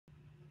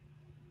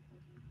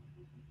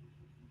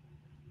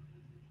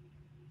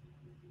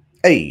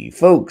Hey,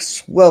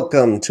 folks,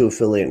 welcome to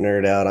Affiliate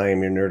Nerd Out. I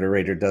am your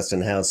nerderator,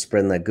 Dustin House,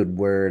 spreading that good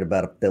word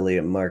about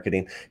affiliate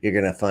marketing. You're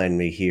going to find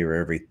me here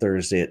every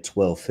Thursday at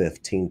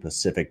 12:15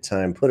 Pacific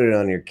time. Put it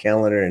on your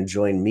calendar and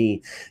join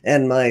me.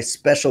 And my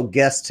special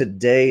guest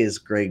today is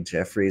Greg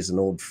Jeffries, an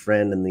old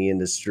friend in the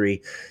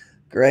industry.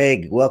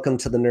 Greg, welcome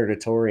to the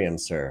Nerdatorium,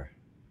 sir.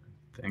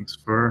 Thanks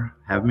for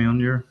having me on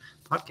your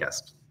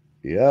podcast.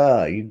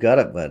 Yeah, you got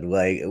it, bud.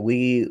 Like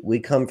we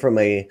come from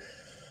a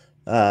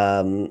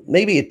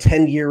maybe a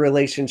 10-year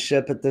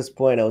relationship at this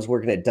point. I was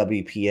working at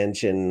WP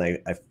Engine.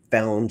 I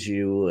found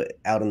you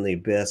out in the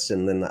abyss,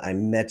 and then I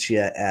met you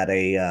at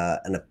a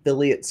an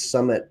affiliate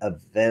summit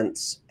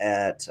event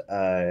at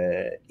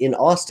in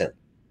Austin,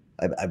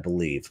 I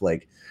believe.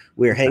 Like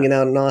we were hanging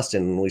out in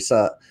Austin, and we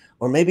saw,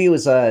 or maybe it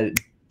was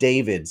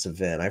David's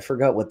event. I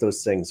forgot what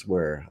those things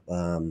were.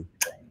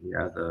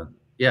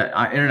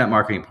 Internet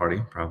marketing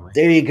party probably.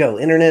 There you go,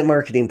 internet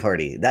marketing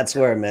party. That's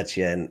where I met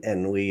you,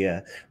 and we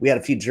had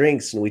a few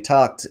drinks and we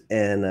talked,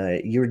 and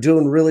you were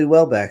doing really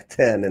well back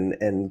then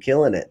and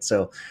killing it.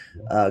 So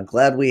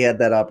glad we had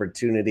that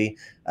opportunity.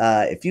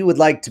 If you would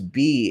like to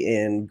be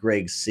in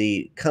Greg's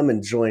seat, come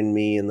and join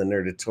me in the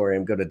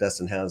Nerdatorium. Go to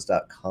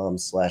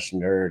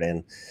dustinhouse.com/nerd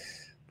and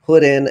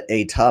put in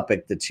a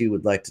topic that you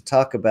would like to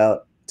talk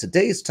about.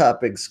 Today's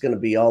topic is going to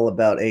be all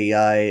about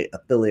AI,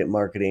 affiliate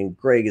marketing.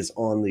 Greg is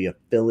on the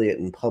affiliate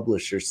and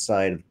publisher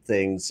side of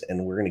things,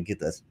 and we're going to get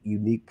this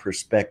unique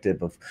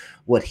perspective of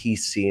what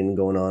he's seeing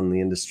going on in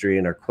the industry.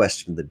 And our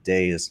question of the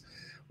day is,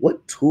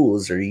 what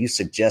tools are you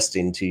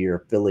suggesting to your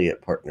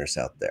affiliate partners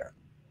out there?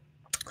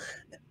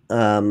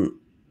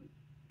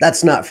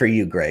 That's not for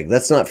you, Greg.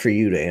 That's not for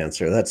you to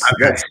answer. That's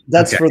okay.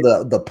 That's for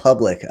the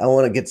public. I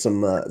want to get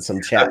some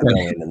chat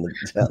going in the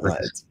chat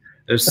lines.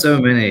 There's so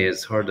many,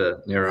 it's hard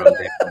to narrow them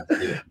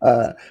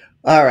down.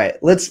 All right,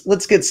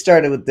 let's get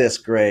started with this,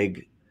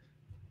 Greg.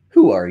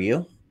 Who are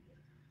you?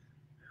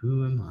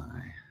 Who am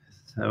I?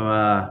 So,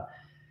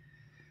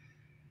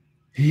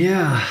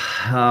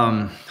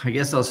 I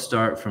guess I'll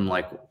start from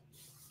like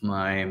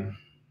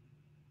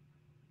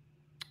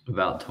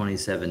about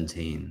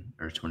 2017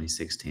 or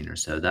 2016 or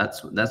so.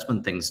 That's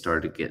when things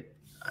started to get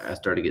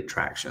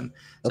traction.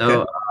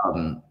 So,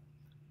 okay.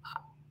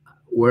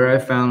 Where I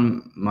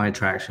found my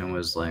traction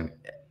was like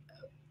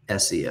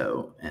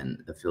SEO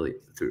and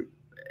affiliate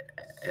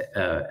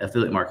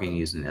marketing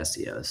using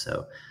SEO.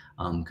 So,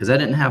 because I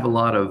didn't have a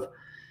lot of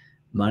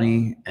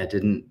money, I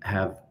didn't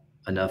have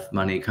enough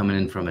money coming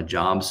in from a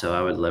job, so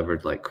I would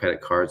leverage like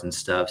credit cards and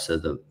stuff. So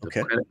the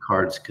credit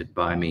cards could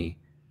buy me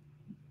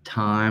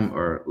time,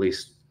 or at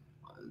least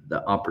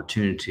the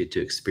opportunity to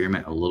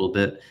experiment a little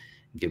bit,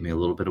 give me a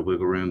little bit of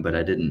wiggle room, but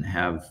I didn't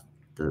have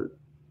the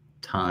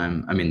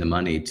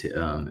money to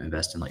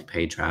invest in like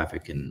paid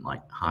traffic and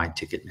like high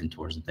ticket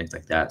mentors and things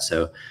like that.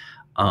 So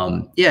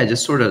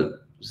just sort of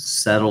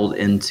settled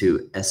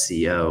into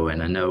SEO.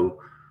 And I know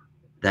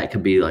that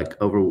could be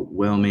like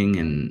overwhelming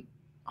and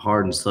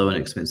hard and slow and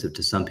expensive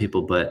to some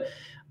people, but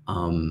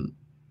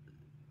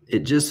it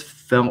just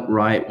felt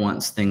right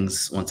once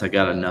I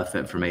got enough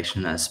information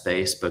in that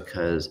space,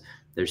 because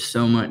there's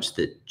so much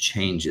that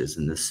changes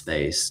in this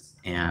space.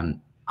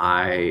 And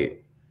I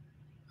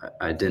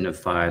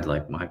identified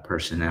like my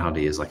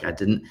personality is like, I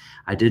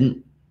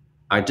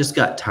just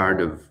got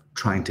tired of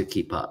trying to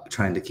keep up.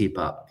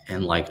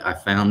 And like, I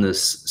found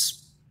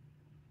this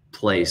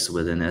place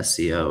within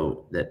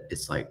SEO that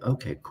it's like,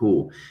 okay,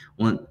 cool.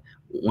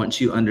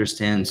 Once you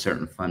understand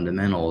certain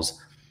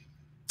fundamentals,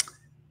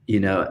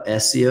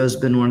 SEO has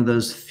been one of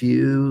those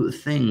few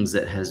things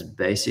that has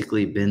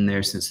basically been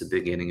there since the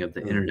beginning of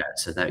the internet.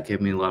 So that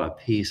gave me a lot of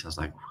peace. I was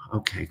like,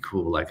 okay,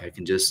 cool. Like I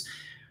can just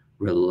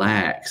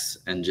relax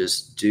and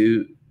just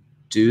do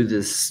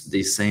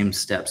these same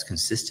steps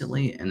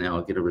consistently, and then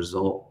I'll get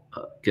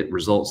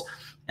results.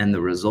 And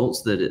the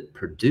results that it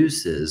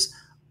produces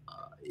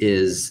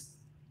is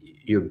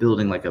you're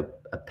building like a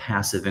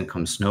passive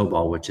income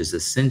snowball, which is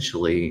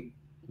essentially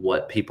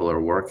what people are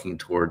working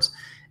towards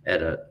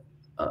at a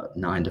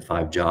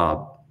 9-to-5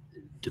 job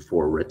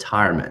for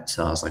retirement.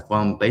 So I was like,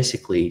 well, I'm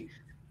basically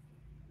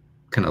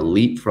kind of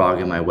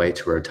leapfrogging my way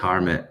to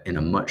retirement in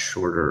a much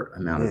shorter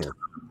amount of time.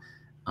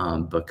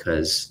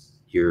 Because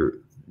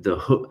the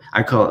hook,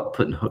 I call it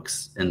putting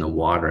hooks in the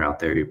water out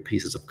there, your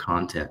pieces of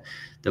content.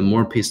 The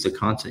more pieces of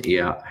content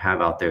you have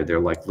out there,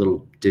 they're like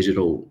little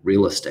digital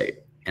real estate,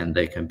 and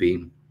they can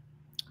be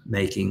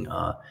making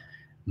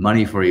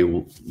money for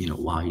you,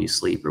 while you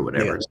sleep or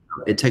whatever. Yeah.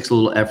 So it takes a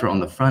little effort on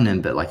the front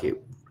end, but like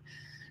it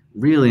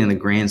really, in the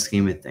grand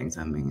scheme of things,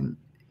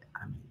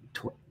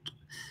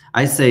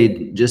 I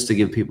say, just to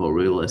give people a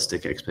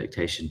realistic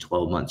expectation,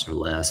 12 months or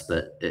less,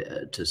 but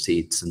to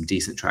see some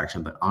decent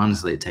traction. But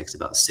honestly, it takes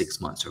about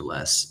 6 months or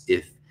less.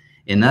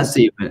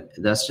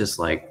 That's just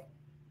like,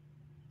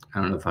 I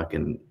don't know if I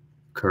can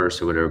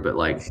curse or whatever, but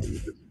like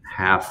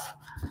half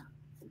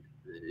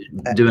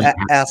doing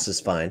ass is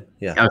fine.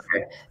 Yeah.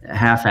 Okay.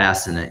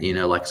 Half-assing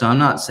it, like, so I'm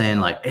not saying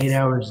like 8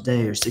 hours a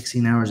day or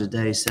 16 hours a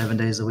day, 7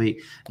 days a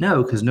week.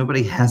 No, because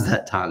nobody has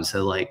that time.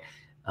 So like,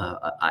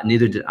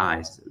 neither did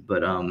I.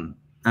 But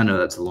I know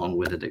that's a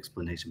long-winded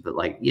explanation, but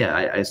like,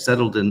 yeah, I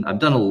settled in. I've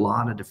done a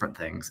lot of different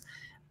things.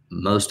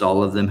 Most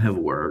all of them have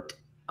worked.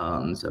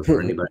 So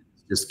for anybody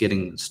just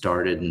getting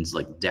started and is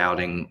like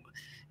doubting,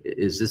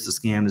 is this a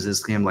scam? Is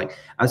this a scam? Like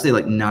I'd say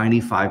like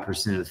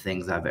 95% of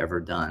things I've ever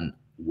done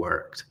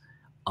worked.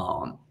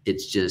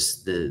 It's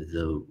just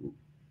the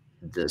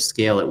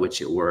scale at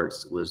which it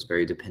works was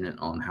very dependent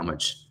on how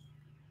much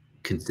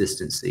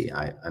consistency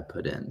I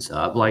put in. So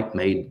I've like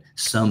made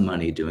some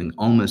money doing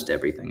almost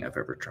everything I've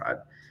ever tried.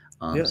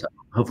 Yeah. So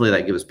hopefully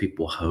that gives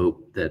people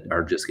hope that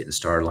are just getting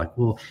started. Like,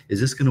 well, is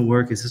this going to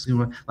work? Is this going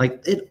to work?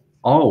 Like it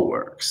all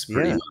works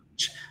pretty Yeah.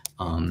 much.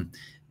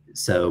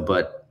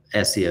 But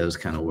SEO is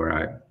kind of where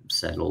I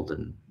settled,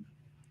 and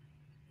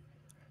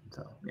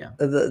so yeah.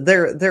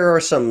 There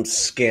are some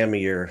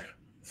scammier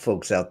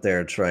folks out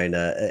there trying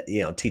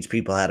to teach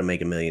people how to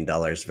make $1 million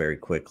very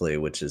quickly,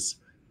 which is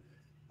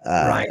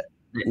Right.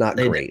 not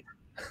great.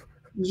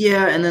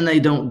 Yeah, and then they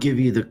don't give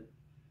you the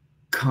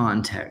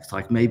context.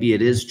 Like maybe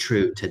it is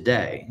true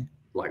today,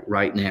 like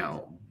right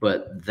now,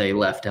 but they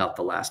left out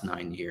the last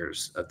 9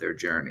 years of their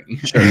journey.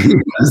 Sure.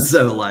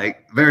 So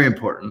like very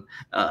important.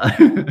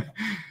 And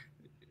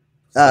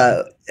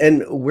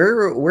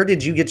where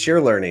did you get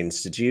your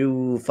learnings? Did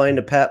you find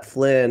a Pat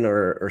Flynn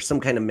or some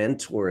kind of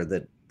mentor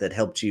that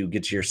helped you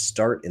get your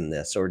start in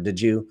this, or did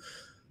you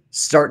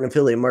start in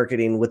affiliate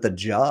marketing with a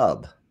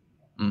job?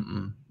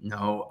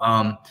 No.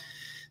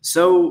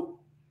 So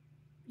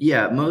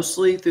yeah,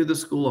 mostly through the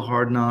School of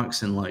Hard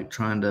Knocks and like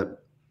trying to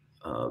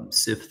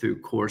sift through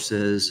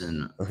courses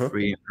and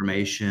free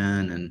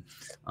information, and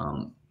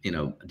I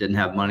didn't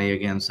have money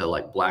again, so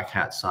like black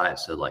hat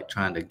sites, so like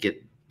trying to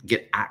get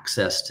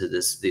access to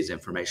these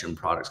information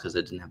products because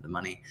I didn't have the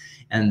money.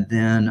 And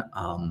then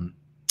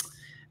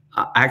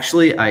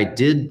actually I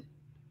did,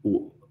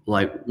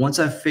 like once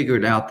I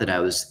figured out that I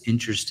was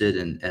interested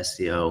in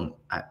SEO,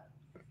 I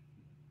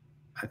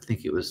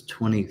think it was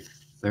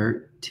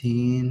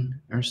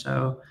 2013 or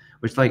so,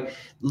 which like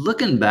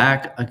looking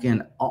back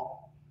again,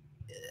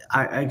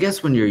 I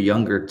guess when you're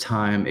younger,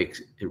 time, it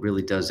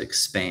really does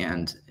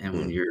expand. And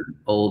when you're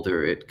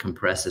older, it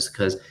compresses,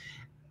 because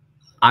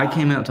I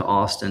came out to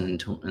Austin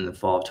in the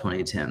fall of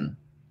 2010.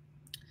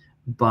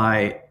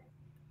 By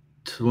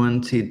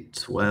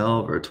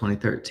 2012 or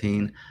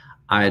 2013,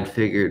 I had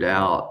figured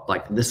out,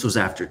 like, this was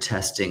after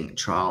testing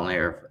trial and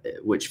error,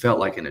 which felt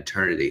like an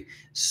eternity,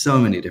 so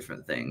many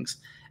different things.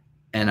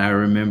 And I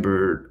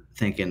remember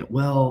thinking,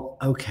 well,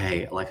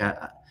 okay, like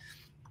I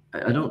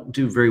don't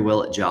do very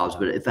well at jobs,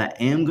 but if I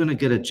am going to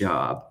get a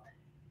job,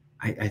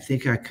 I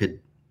think I could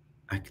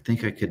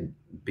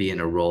be in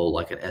a role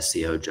like an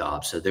SEO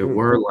job. So there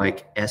were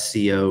like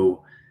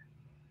SEO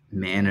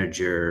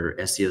manager,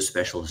 SEO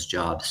specialist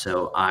jobs.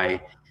 So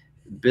I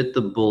bit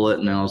the bullet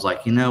and I was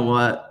like, you know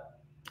what?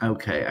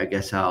 Okay, I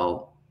guess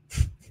I'll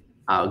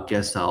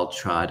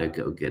try to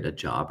go get a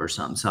job or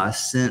something. So I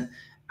sent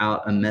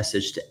out a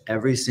message to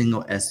every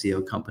single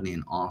SEO company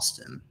in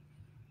Austin.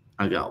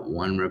 I got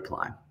one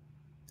reply.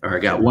 Or I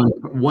got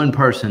one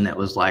person that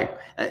was like,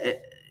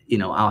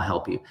 I'll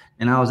help you.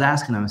 And I was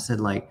asking them, I said,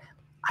 like,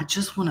 I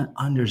just want to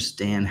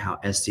understand how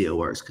SEO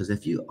works. Because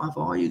if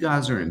all you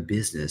guys are in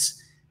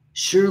business,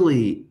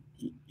 surely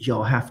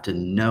y'all have to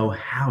know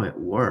how it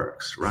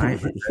works,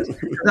 right? Because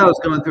I was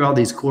going through all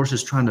these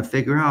courses trying to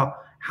figure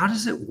out, how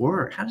does it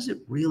work? How does it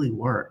really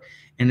work?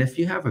 And if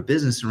you have a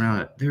business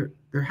around it,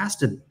 there has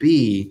to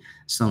be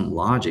some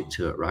logic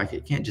to it, right?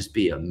 It can't just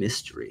be a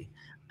mystery.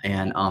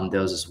 And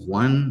there was this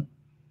one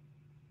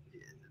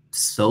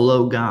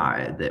solo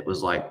guy that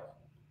was like,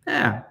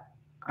 yeah,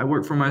 I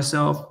work for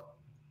myself.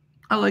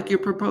 I like your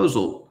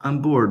proposal. I'm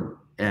bored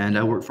and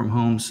I work from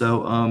home.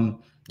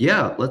 So,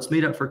 yeah, let's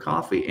meet up for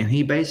coffee. And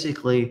he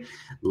basically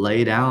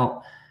laid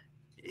out,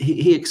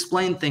 he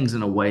explained things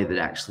in a way that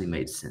actually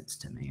made sense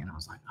to me. And I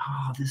was like,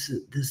 oh, this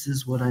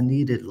is what I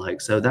needed.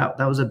 Like, so that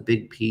was a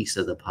big piece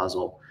of the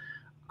puzzle,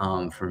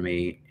 for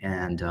me.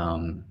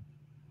 And,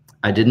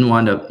 I didn't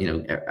wind up,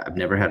 I've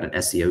never had an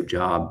SEO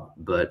job,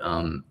 but,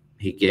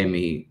 he gave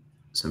me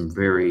some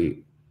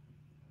very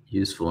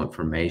useful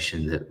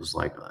information that was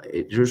like,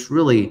 it just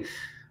really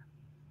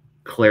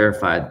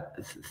clarified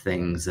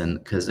things. And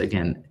because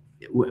again,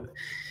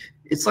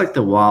 it's like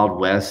the Wild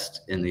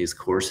West in these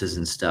courses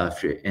and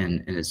stuff,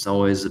 and it's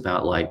always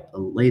about like the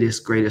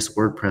latest greatest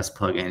WordPress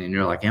plugin, and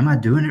you're like, am I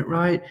doing it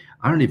right?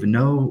 I don't even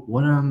know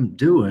what I'm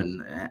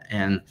doing.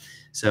 And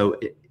so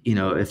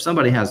if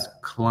somebody has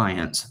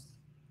clients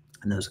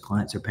and those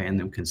clients are paying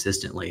them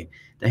consistently,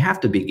 they have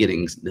to be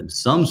getting them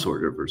some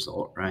sort of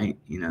result, right?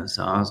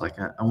 So I was like,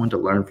 I wanted to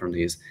learn from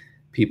these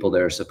people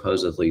that are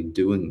supposedly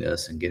doing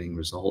this and getting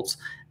results.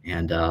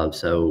 And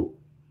so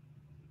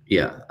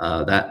yeah,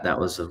 that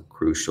was a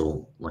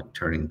crucial like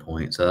turning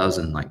point. So that was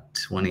in like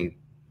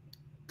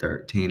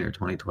 2013 or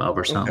 2012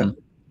 or something. Okay.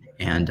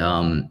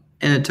 And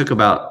it took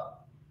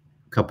about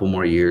a couple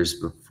more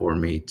years for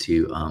me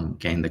to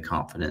gain the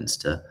confidence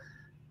to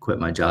quit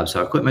my job.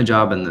 So I quit my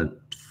job in the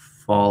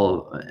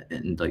fall,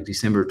 in like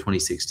December of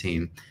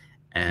 2016.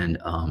 And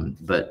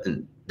but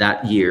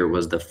that year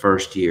was the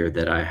first year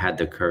that I had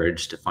the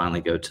courage to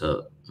finally go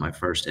to my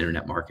first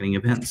internet marketing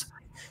events.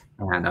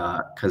 And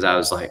because I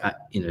was like,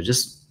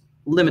 just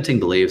limiting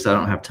beliefs. I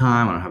don't have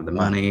time. I don't have the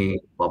money.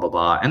 Blah blah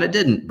blah. And I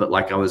didn't. But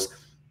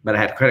but I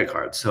had credit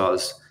cards, so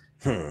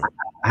I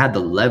had the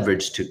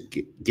leverage to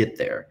get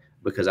there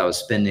because I was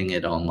spending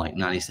it on like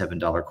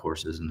 $97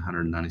 courses and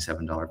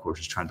 $197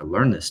 courses trying to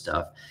learn this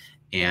stuff.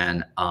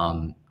 And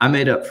I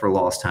made up for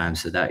lost time.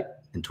 So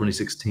that in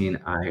 2016,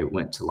 I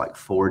went to like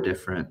 4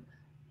 different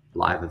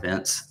live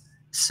events.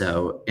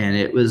 So,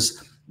 and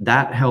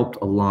that helped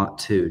a lot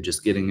too,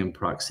 just getting in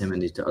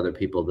proximity to other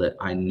people that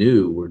I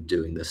knew were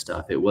doing this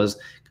stuff. It was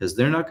because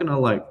they're not going to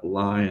like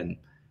lie and,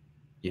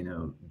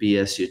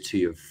 BS you to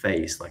your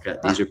face. Like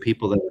these are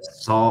people that I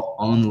saw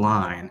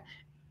online,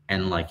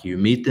 and like you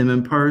meet them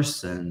in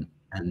person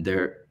and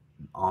they're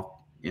off,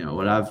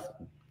 what I've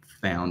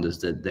found is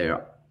that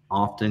they're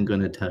often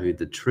going to tell you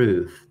the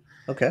truth.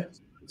 Okay.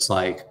 It's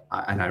like,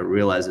 and I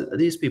realize that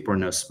these people are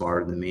no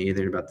smarter than me.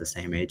 They're about the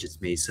same age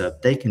as me. So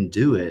if they can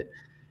do it,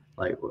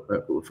 like,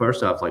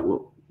 first off, like,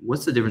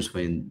 what's the difference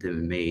between them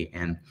and me?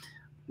 And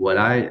what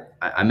I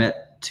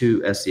met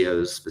 2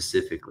 SEOs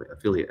specifically,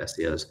 affiliate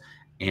SEOs,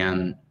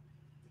 and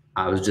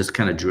I was just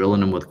kind of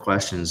drilling them with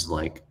questions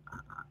like,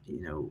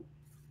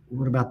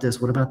 what about this?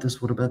 What about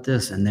this? What about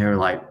this? And they're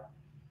like,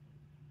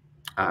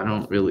 I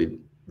don't really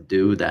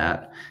do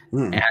that.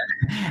 And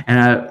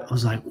I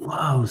was like,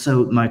 whoa.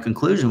 So my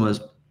conclusion was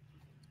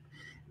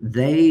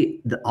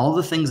all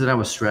the things that I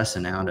was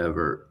stressing out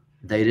over,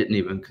 they didn't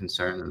even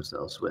concern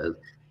themselves with.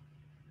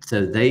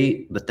 So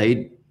they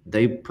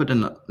put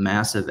in a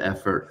massive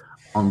effort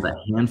on the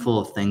handful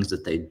of things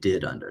that they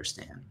did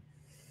understand.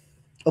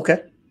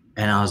 Okay.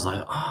 And I was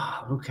like,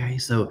 oh, okay.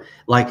 So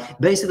like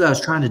basically I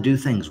was trying to do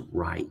things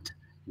right,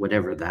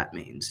 whatever that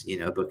means,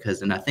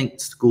 and I think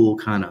school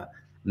kind of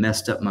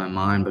messed up my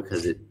mind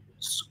because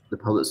the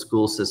public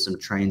school system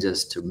trains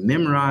us to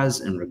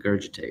memorize and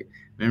regurgitate,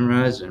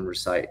 memorize and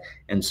recite.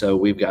 And so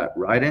we've got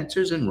right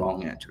answers and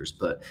wrong answers.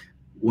 But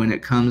when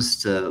it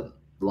comes to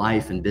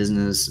life and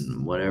business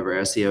and whatever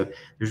SEO,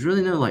 there's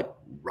really no like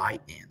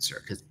right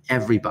answer because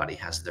everybody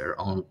has their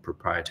own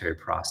proprietary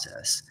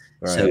process.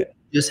 Right. So you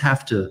just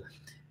have to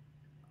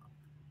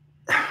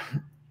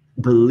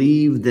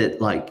believe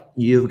that like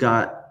you've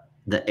got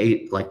the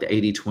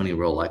 80-20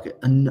 rule, like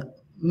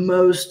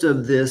most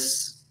of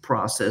this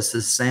process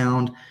is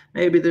sound.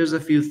 Maybe there's a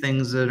few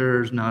things that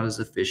are not as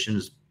efficient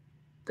as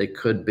they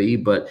could be,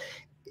 but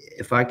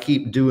if I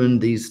keep doing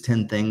these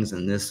 10 things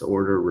in this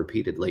order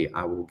repeatedly,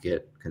 I will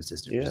get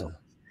consistent results.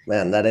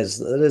 Man, that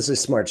is a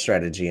smart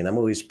strategy. And I'm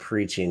always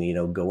preaching,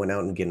 going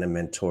out and getting a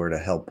mentor to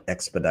help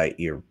expedite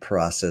your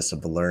process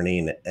of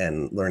learning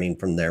and learning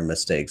from their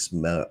mistakes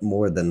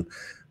more than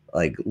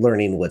like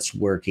learning what's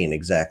working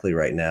exactly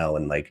right now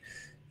and like,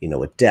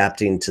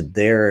 adapting to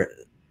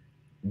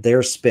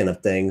their spin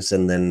of things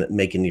and then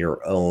making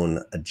your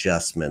own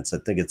adjustments. I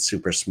think it's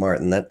super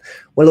smart. And that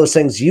one of those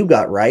things you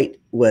got right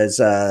was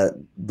the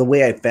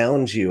way I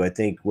found you, I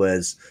think,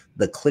 was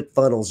the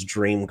ClickFunnels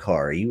dream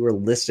car. You were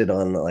listed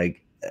on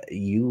like,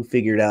 you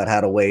figured out how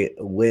to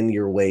win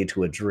your way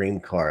to a dream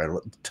car.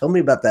 Tell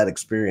me about that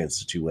experience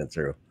that you went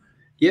through.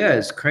 Yeah,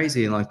 it's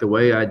crazy. And like the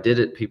way I did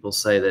it, people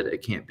say that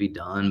it can't be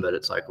done, but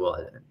it's like, well,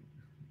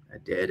 I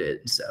did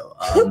it. So,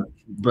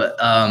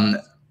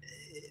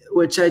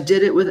 which I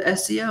did it with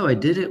SEO. I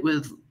did it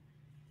with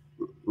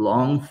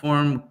long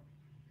form,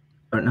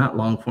 or not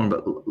long form,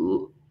 but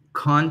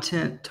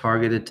content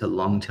targeted to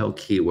long tail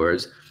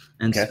keywords,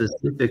 and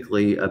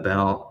specifically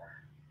about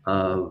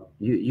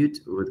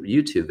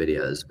YouTube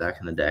videos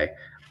back in the day.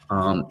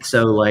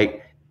 So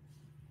like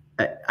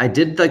I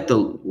did like the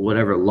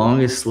whatever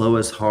longest,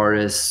 slowest,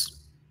 hardest,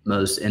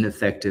 most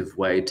ineffective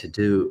way to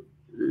do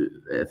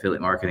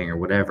affiliate marketing or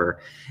whatever.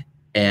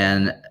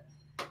 And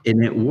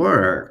it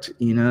worked,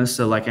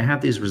 so like I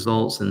have these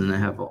results, and then I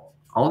have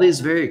all these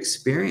very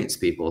experienced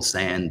people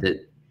saying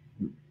that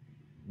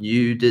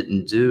you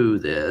didn't do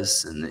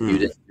this and that you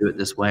didn't do it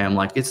this way. I'm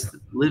like, it's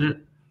literally,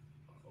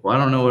 well, I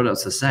don't know what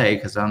else to say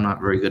because I'm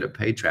not very good at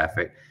paid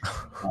traffic.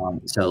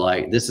 So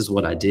like, this is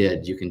what I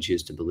did. You can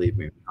choose to believe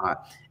me or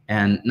not.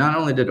 And not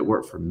only did it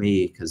work for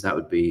me, because that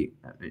would be,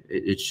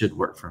 it should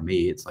work for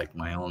me. It's like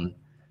my own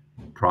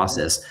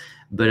process,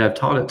 but I've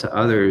taught it to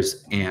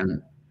others,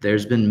 and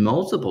there's been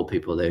multiple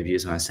people that have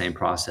used my same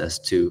process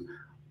to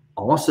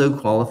also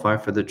qualify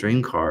for the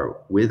dream car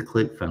with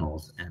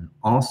ClickFunnels and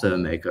also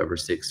make over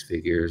 6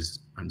 figures,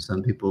 and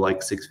some people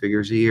like 6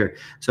 figures a year.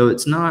 So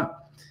it's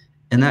not,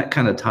 and that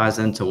kind of ties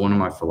into one of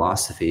my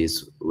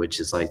philosophies, which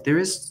is like, there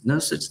is no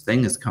such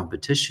thing as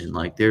competition.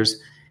 Like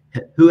there's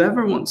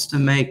whoever wants to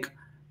make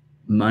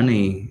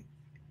money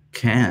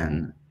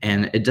can,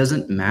 and it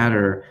doesn't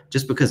matter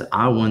just because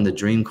I won the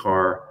dream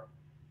car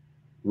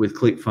with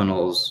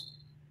ClickFunnels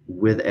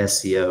with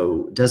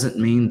SEO doesn't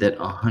mean that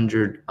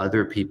 100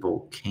 other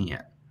people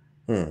can't.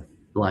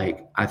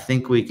 Like, I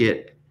think we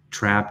get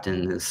trapped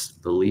in this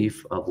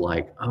belief of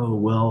like, oh,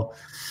 well,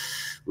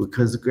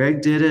 because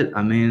Greg did it,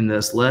 I mean,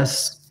 that's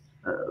less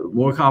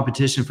more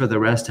competition for the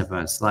rest of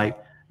us. Like,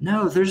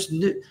 no, there's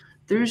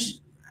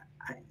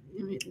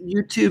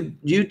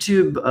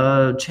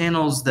YouTube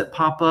channels that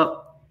pop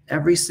up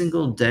every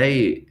single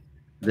day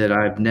that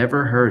I've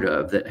never heard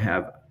of that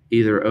have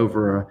either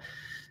over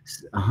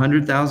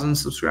 100,000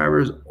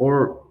 subscribers,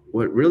 or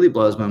what really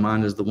blows my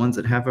mind is the ones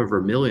that have over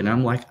 1 million.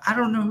 I'm like, I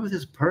don't know who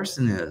this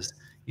person is.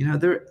 You know,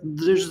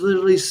 there's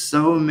literally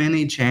so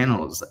many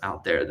channels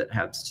out there that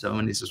have so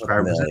many With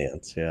subscribers.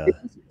 millions, yeah.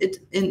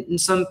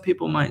 And some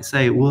people might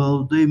say,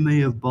 well, they may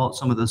have bought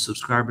some of those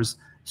subscribers.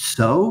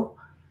 So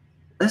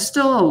that's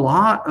still a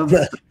lot of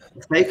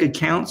fake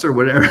accounts or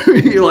whatever.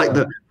 You're like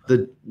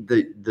the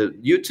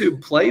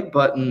YouTube play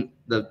button,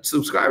 the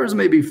subscribers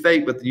may be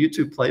fake, but the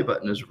YouTube play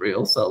button is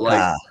real. So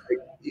like,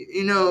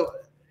 you know,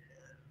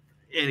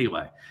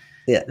 anyway,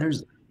 yeah,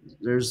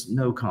 there's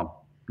no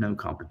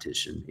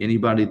competition.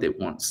 Anybody that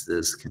wants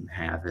this can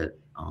have it.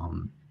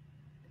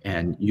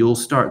 And you'll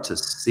start to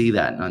see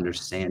that and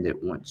understand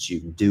it once you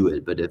do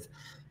it. But if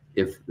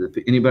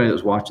anybody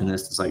that's watching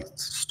this is like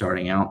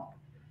starting out,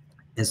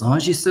 as long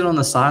as you sit on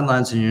the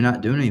sidelines and you're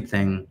not doing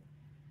anything,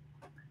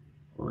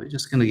 well, you're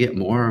just going to get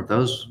more of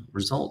those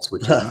results,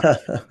 which is not,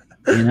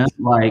 you know,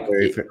 like,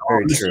 very true.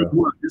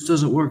 This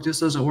doesn't work. This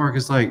doesn't work.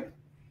 It's like,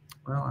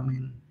 well, I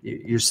mean,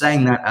 you're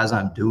saying that as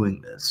I'm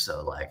doing this.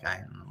 So like,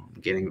 I'm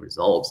getting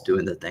results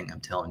doing the thing I'm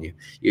telling you.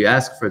 You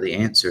ask for the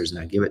answers and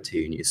I give it to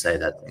you and you say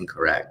that's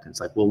incorrect. And it's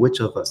like, well, which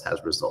of us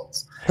has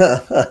results? You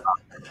know?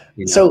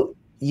 So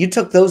you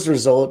took those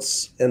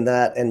results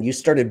and you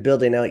started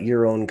building out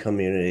your own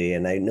community.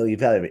 And I know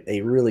you've had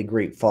a really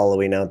great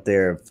following out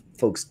there of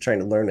folks trying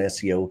to learn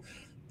SEO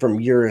from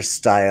your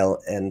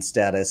style and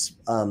status.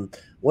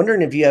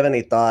 Wondering if you have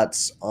any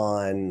thoughts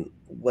on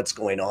what's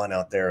going on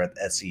out there with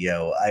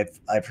SEO.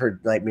 I've heard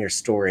nightmare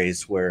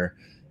stories where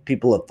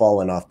people have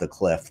fallen off the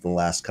cliff in the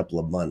last couple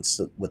of months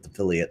with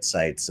affiliate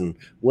sites. And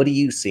what are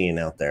you seeing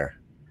out there?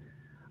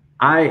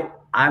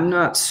 I'm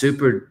not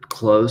super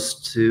close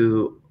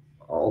to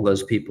all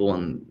those people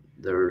and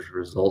their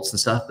results and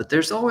stuff, but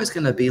there's always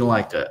going to be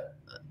like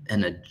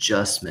an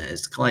adjustment.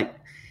 It's like,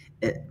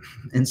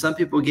 and some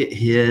people get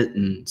hit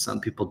and some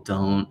people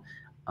don't.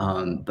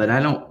 But I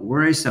don't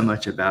worry so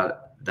much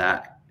about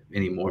that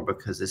anymore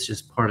because it's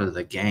just part of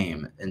the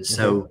game. And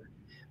so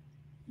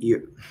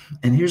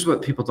and here's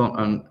what people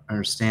don't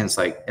understand. It's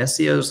like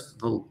SEO is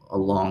a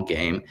long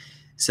game.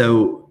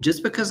 So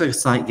just because a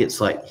site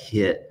gets like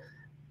hit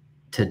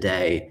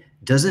today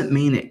doesn't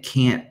mean it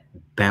can't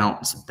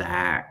bounce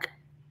back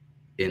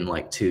in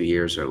like 2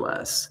 years or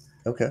less.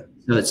 Okay.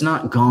 So it's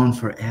not gone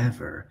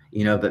forever,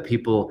 you know, but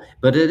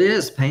it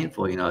is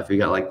painful, you know, if you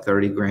got like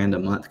 30 grand a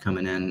month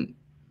coming in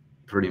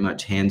pretty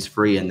much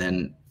hands-free and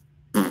then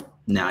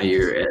now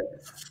you're at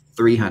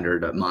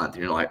 300 a month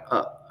and you're like,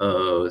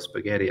 oh,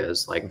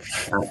 spaghettios, like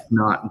that's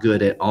not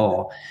good at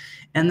all.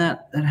 And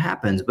that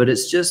happens, but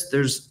it's just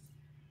there's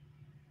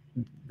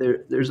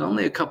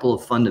only a couple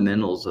of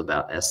fundamentals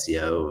about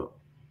SEO,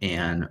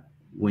 and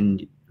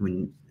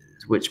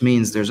which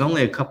means there's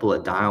only a couple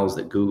of dials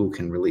that Google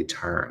can really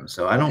turn.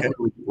 So I don't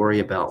really worry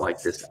about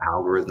like this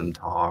algorithm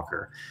talk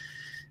or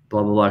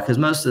blah blah blah, because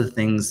most of the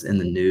things in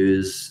the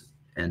news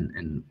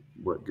and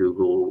what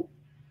Google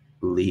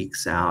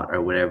leaks out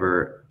or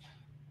whatever,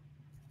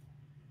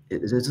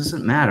 it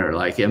doesn't matter.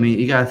 Like, I mean,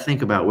 you got to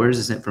think about where's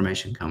this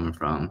information coming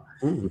from.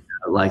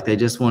 Like they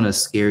just want to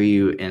scare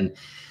you. And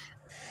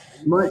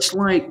much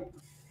like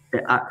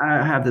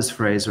I have this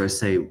phrase where I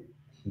say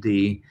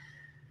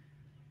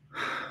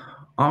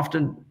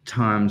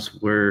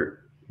oftentimes where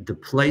the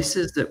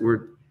places that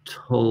we're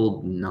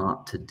told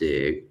not to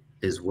dig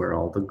is where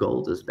all the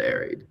gold is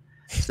buried.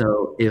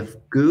 So if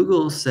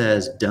Google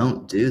says,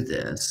 don't do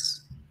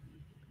this,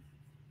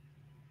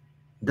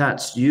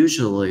 that's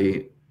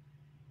usually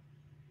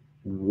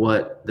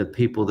what the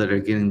people that are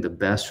getting the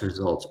best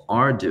results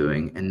are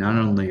doing. And not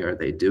only are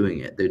they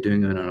doing it, they're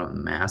doing it on a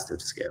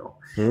massive scale.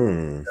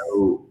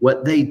 So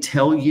what they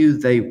tell you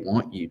they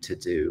want you to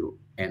do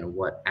and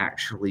what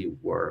actually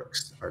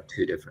works are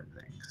two different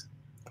things.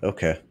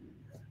 Okay.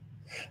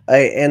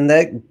 And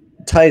that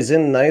ties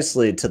in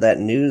nicely to that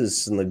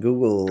news and the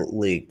Google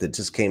leak that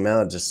just came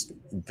out just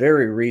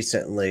very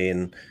recently.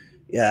 And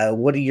yeah,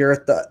 what are your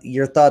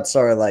thoughts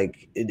are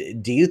like,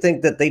 do you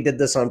think that they did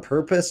this on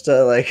purpose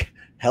to like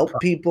help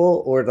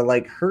people or to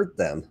like hurt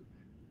them?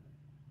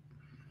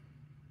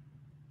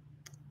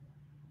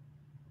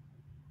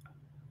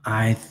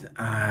 I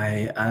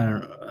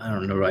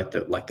don't know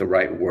the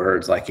right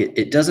words. Like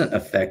it doesn't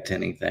affect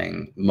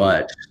anything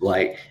much.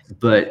 Like,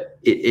 but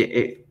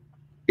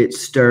it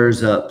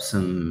stirs up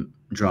some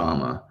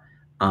drama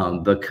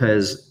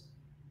because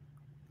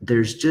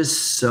there's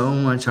just so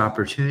much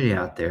opportunity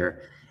out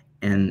there,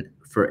 and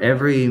for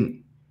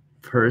every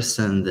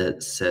person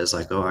that says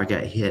like, "Oh, I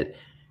got hit,"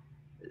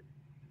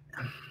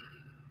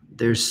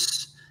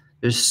 there's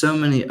so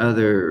many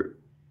other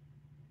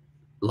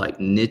like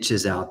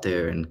niches out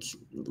there and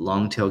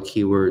long tail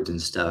keywords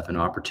and stuff and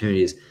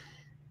opportunities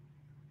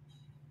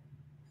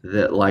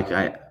that like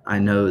I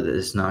know that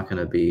it's not going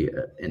to be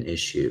an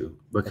issue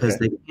because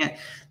Okay.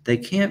 they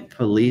can't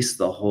police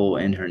the whole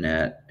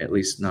internet, at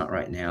least not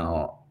right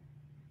now.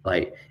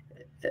 Like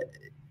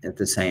at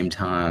the same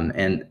time,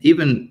 and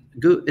even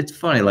it's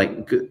funny,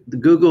 like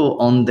Google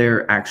on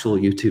their actual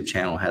YouTube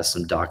channel has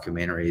some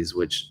documentaries,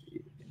 which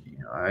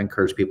I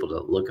encourage people to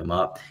look them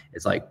up.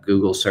 It's like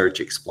Google Search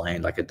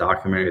Explained, like a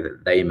documentary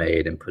that they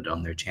made and put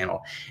on their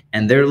channel,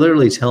 and they're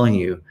literally telling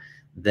you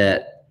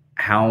that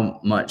how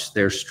much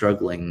they're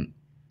struggling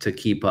to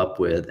keep up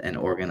with and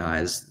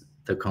organize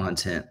the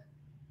content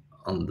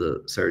on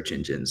the search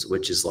engines,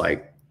 which is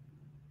like,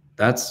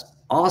 that's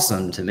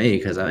awesome to me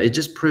because it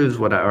just proves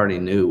what I already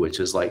knew, which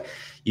is like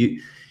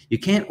you you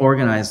can't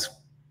organize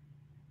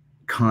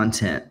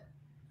content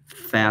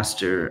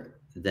faster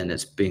than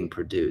it's being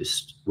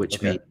produced, which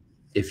Okay. means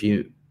if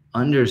you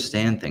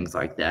understand things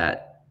like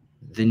that,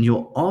 then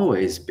you'll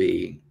always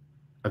be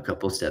a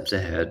couple steps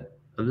ahead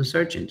of the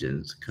search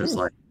engines because Hmm.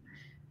 like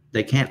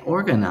they can't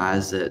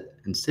organize it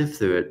and sift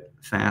through it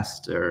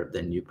faster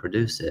than you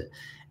produce it.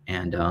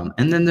 And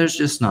then there's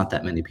just not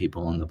that many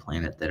people on the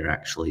planet that are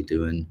actually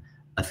doing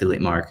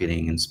affiliate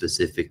marketing and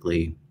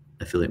specifically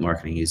affiliate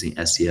marketing using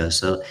SEO.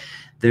 So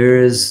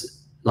there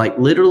is like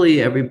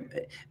literally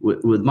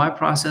with my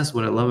process,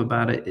 what I love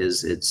about it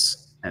is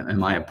it's and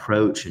my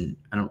approach, and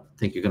I don't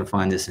think you're going to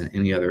find this in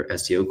any other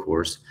SEO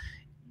course.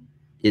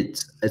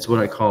 It's what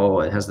I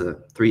call, it has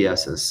the three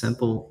S's: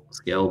 simple,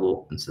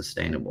 scalable, and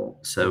sustainable.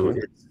 So Hmm.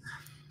 it's,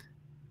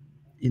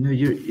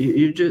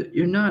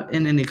 you're not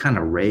in any kind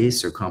of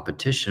race or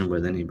competition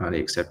with anybody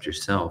except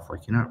yourself.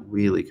 Like you're not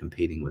really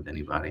competing with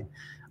anybody.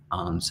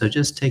 So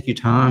just take your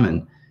time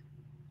and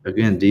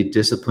again, be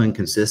disciplined,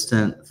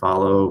 consistent,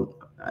 follow.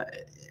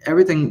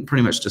 Everything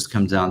pretty much just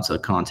comes down to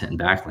content and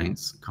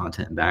backlinks.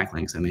 Content and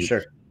backlinks. I mean,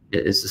 Sure.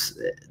 it's just,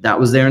 that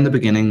was there in the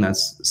beginning.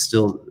 That's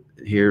still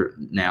here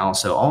now.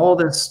 So all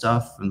this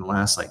stuff in the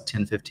last like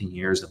 10, 15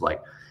 years of like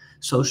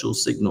social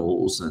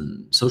signals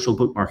and social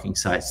bookmarking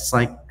sites, it's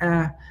like,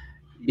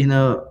 you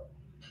know,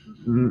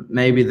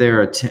 maybe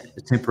they're a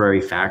temporary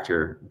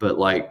factor, but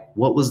like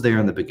what was there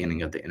in the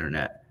beginning of the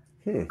internet?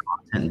 Hmm.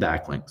 Content and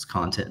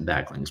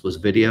backlinks. Was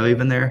video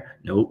even there?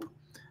 Nope.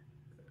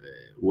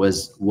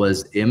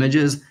 Was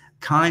images?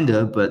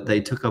 Kinda, but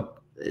it took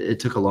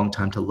a long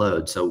time to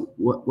load. So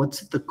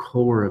what's at the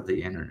core of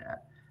the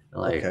internet?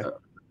 Like Okay.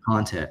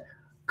 content,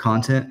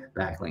 content,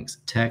 backlinks,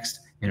 text,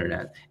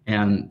 internet.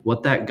 And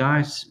what that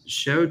guy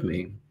showed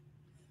me,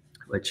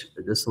 which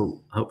this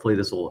will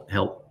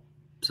help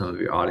some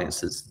of your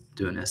audiences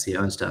doing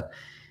SEO and stuff,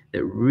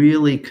 that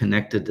really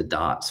connected the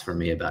dots for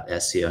me about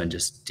SEO and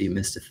just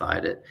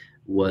demystified it,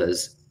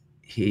 was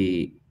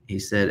he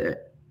said,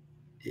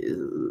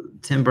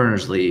 Tim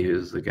Berners-Lee,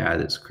 who's the guy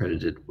that's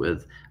credited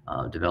with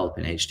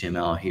developing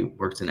HTML, he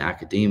worked in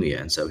academia,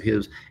 and so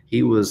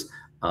he was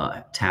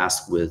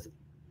tasked with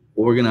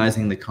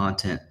organizing the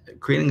content,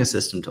 creating a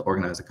system to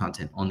organize the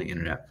content on the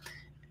internet,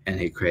 and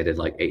he created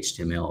like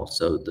HTML.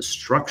 So the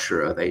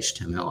structure of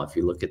HTML, if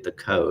you look at the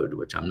code,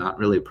 which I'm not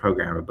really a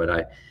programmer,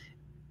 but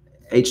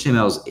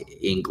HTML is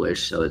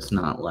English, so it's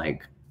not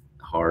like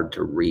hard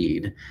to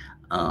read.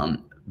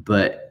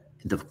 But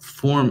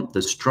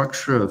the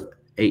structure of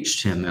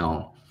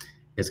HTML,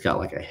 it's got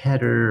like a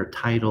header,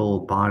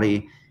 title,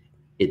 body.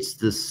 It's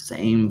the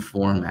same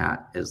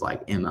format as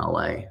like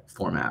MLA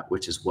format,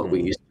 which is what we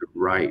Hmm. used to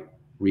write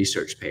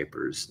research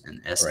papers and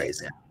Right.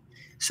 essays in.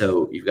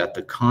 So you've got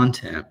the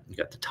content, you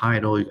got the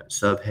title, you got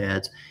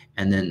subheads,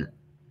 and then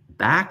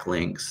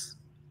backlinks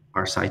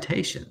are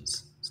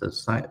citations. So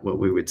what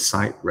we would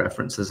cite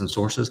references and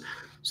sources.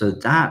 So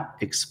that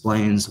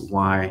explains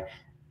why,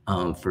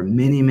 for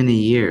many, many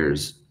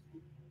years,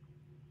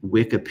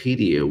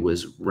 Wikipedia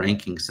was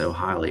ranking so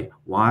highly.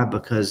 Why?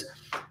 Because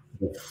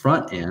the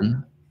front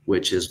end,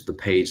 which is the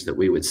page that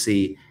we would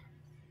see,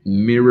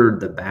 mirrored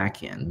the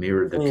back end,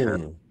 mirrored the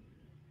code. Hmm.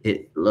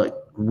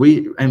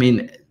 I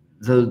mean,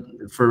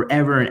 the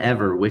forever and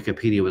ever,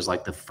 Wikipedia was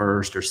like the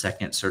first or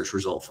second search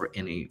result for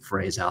any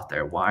phrase out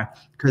there. Why?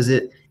 Because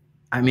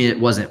I mean, it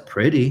wasn't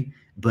pretty,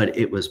 but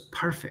it was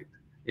perfect.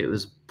 It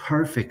was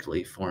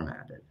perfectly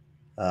formatted.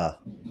 Uh,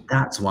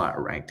 That's why it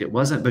ranked. It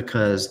wasn't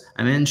because,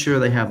 I mean, sure,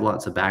 they have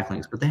lots of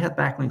backlinks, but they had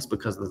backlinks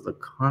because of the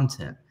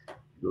content,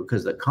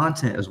 because the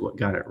content is what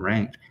got it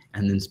ranked.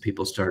 And then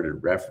people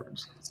started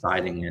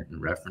citing it and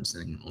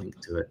referencing and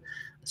link to it.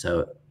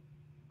 So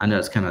I know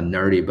it's kind of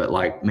nerdy, but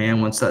like,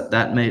 man, once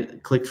that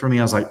made click for me,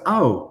 I was like,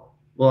 oh,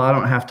 well, I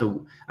don't have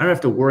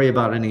to worry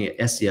about any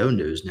SEO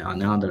news now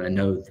that I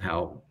know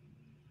how,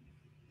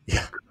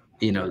 yeah.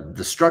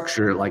 the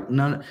structure, like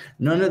none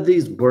of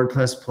these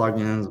WordPress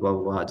plugins, blah,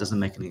 blah, blah. It doesn't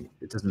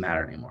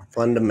matter anymore.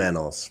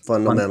 Fundamentals.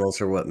 Fun. Fundamentals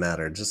are what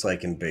matter, just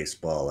like in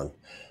baseball. And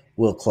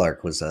Will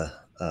Clark was a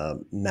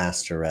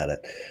master at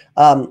it.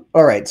 All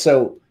right.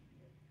 So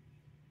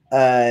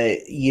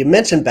you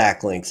mentioned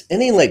backlinks.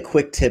 Any like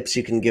quick tips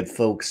you can give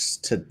folks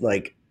to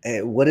like,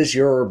 what is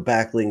your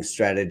backlink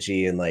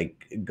strategy and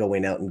like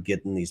going out and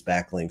getting these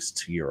backlinks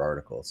to your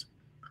articles?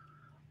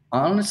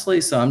 Honestly,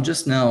 so I'm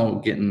just now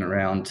getting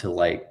around to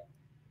like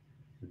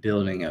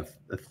building a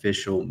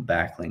official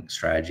backlink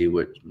strategy.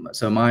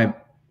 So my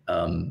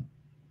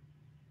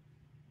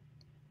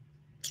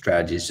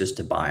strategy is just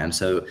to buy them.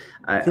 So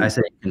I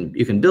say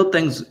you can build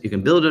things, you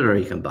can build it or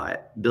you can buy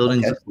it.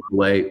 Building's the slow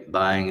way,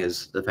 buying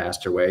is the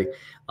faster way.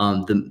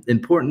 The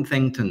important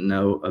thing to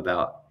know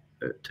about,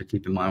 to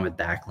keep in mind with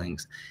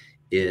backlinks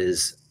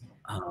is,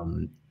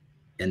 and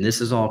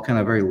this is all kind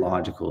of very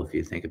logical if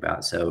you think about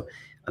it. So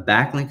a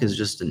backlink is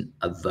just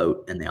a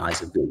vote in the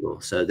eyes of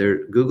Google. So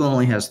Google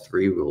only has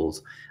 3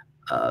 rules: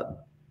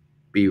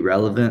 be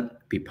relevant,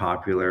 be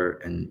popular,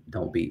 and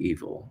don't be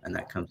evil. And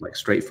that comes like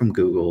straight from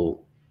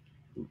Google.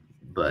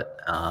 But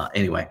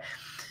anyway,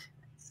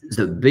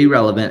 so be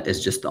relevant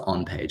is just the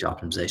on-page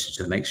optimization.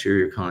 So make sure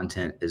your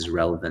content is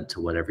relevant to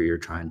whatever you're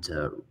trying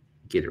to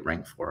get it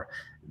ranked for.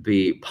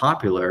 Be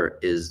popular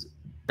is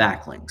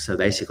backlink. So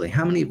basically,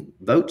 how many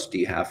votes do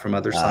you have from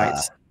other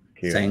sites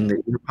saying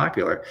that you're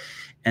popular?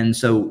 And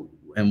so,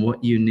 and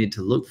what you need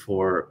to look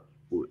for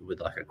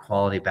with like a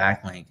quality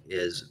backlink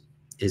is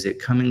it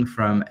coming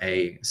from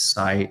a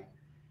site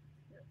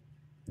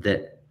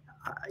that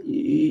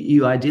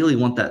you ideally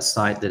want that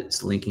site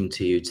that's linking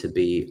to you to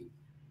be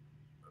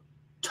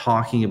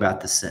talking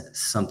about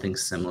something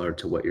similar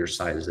to what your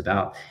site is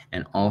about,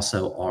 and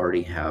also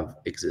already have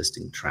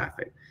existing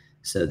traffic.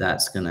 So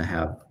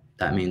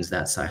that means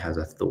that site has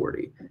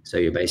authority. So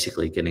you're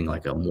basically getting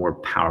like a more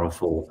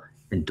powerful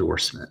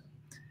endorsement.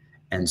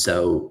 And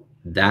so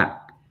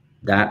that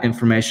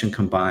information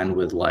combined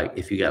with, like,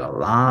 if you got a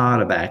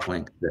lot of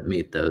backlinks that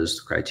meet those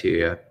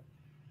criteria,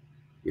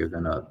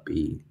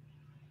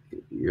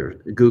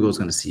 Google's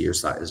going to see your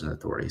site as an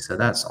authority. So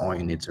that's all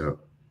you need to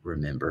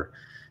remember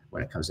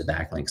when it comes to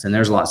backlinks. And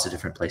there's lots of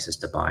different places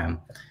to buy them.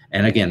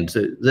 And again,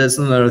 so that's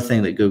another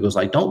thing that Google's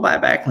like, don't buy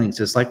backlinks.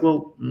 It's like,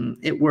 well,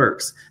 it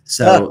works.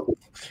 So,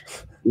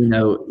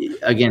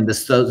 again,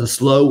 the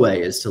slow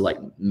way is to like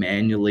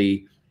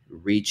manually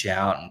reach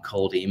out and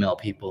cold email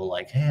people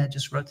like, hey, I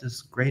just wrote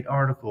this great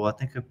article. I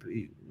think it'd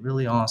be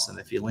really awesome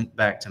if you link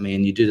back to me.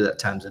 And you do that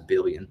times a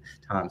billion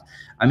times.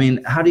 I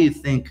mean, how do you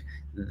think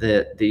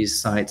that these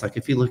sites, like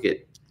if you look at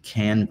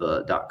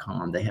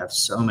canva.com, they have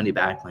so many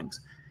backlinks.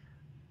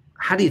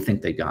 How do you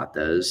think they got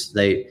those?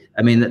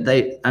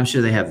 I'm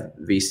sure they have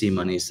VC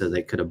money, so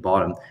they could have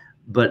bought them.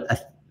 But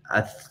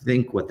I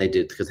think what they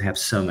did, because they have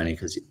so many,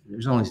 because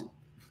there's only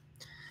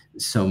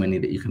so many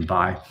that you can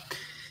buy,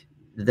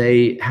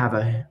 they have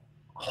a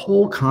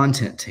whole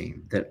content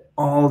team that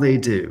all they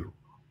do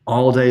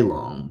all day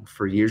long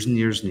for years and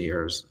years and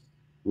years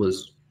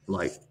was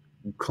like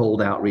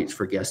cold outreach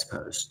for guest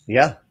posts.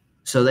 Yeah.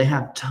 So they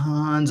have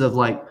tons of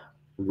like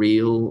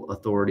real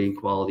authority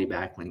quality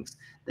backlinks.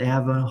 They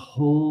have a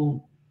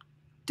whole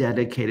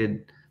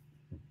dedicated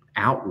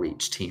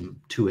outreach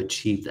team to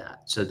achieve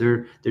that. So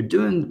they're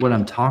doing what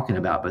I'm talking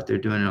about, but they're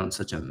doing it on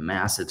such a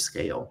massive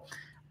scale.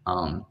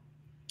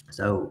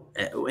 So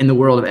in the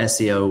world of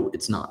SEO,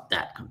 it's not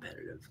that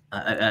competitive.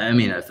 I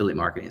mean, affiliate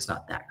marketing is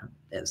not that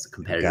as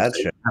competitive. Gotcha. So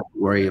you have to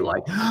worry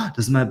like, do I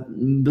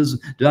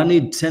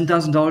need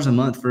 $10,000 a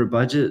month for a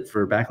budget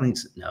for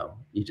backlinks? No,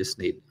 you just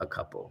need a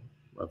couple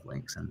of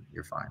links and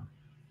you're fine.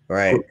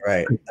 Right.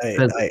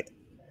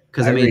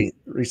 Because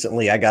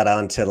recently I got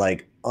onto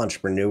like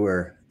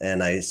Entrepreneur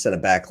and I sent a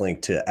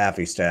backlink to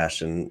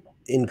AffyStash and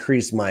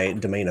increased my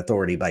domain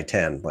authority by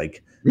 10,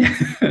 like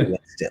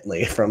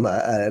instantly from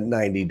a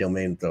 90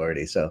 domain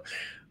authority. So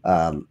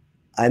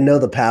I know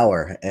the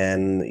power,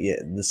 and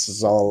this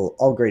is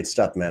all great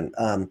stuff, man.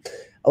 I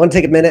want to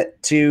take a minute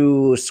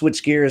to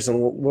switch gears and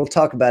we'll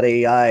talk about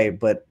AI.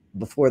 But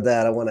before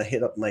that, I want to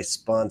hit up my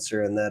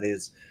sponsor, and that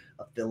is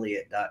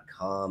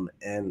affiliate.com.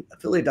 And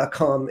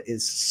affiliate.com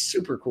is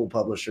super cool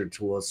publisher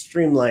tool,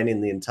 streamlining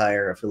the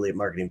entire affiliate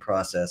marketing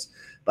process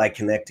by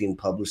connecting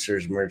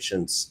publishers,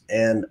 merchants,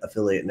 and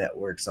affiliate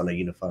networks on a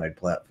unified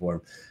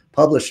platform.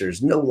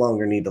 Publishers no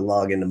longer need to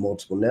log into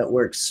multiple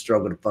networks,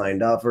 struggle to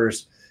find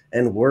offers,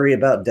 and worry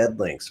about dead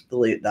links.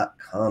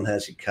 Affiliate.com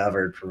has you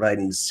covered,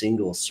 providing a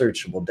single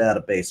searchable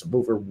database of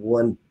over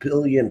 1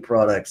 billion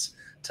products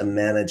to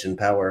manage and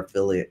power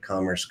affiliate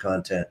commerce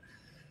content.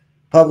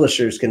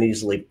 Publishers can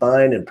easily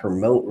find and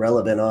promote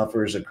relevant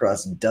offers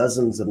across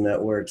dozens of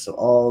networks,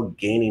 all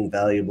gaining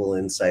valuable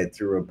insight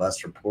through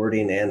robust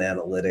reporting and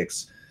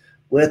analytics.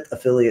 With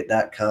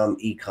affiliate.com,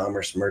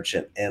 e-commerce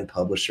merchant and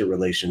publisher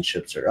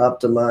relationships are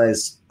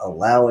optimized,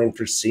 allowing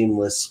for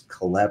seamless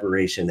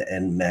collaboration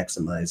and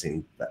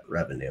maximizing that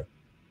revenue.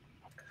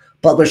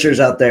 Publishers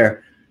out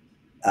there,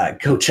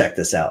 go check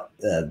this out.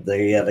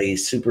 They have a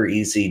super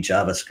easy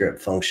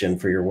JavaScript function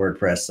for your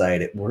WordPress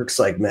site. It works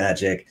like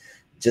magic,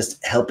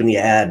 just helping you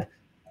add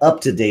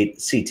up-to-date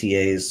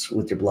CTAs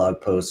with your blog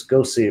posts.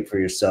 Go see it for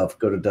yourself.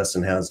 Go to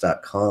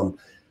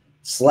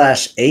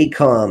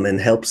dustinhouse.com/acom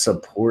and help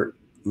support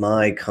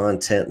my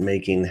content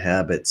making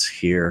habits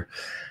here.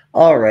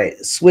 All right,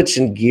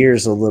 switching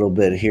gears a little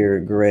bit here,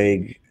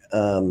 Greg.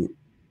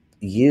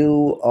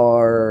 You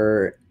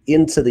are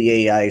into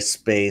the AI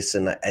space,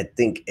 and I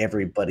think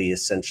everybody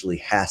essentially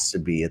has to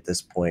be at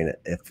this point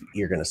if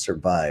you're going to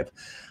survive.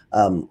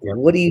 Yep.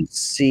 What do you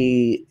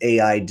see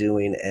AI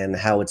doing and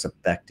how it's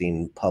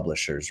affecting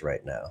publishers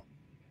right now?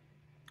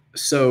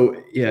 So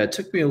yeah, it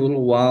took me a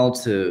little while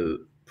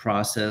to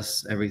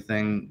process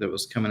everything that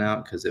was coming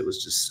out because it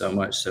was just so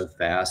much so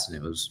fast and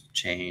it was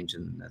change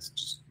and that's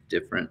just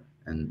different.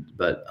 And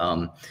but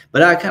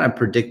I kind of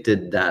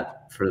predicted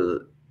that for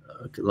the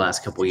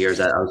last couple of years.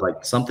 I was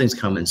like, something's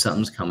coming.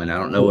 I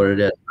don't know what it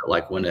is, but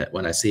like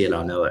when I see it,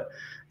 I'll know it.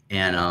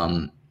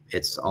 And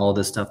it's all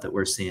the stuff that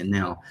we're seeing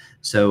now.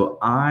 So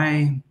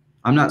I'm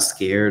not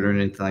scared or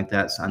anything like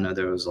that. So I know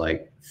there was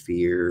like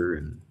fear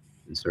and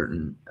in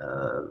certain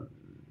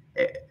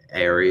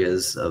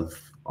areas of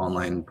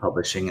online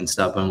publishing and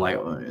stuff. I'm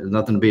like, well, there's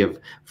nothing to be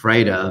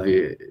afraid of.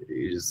 You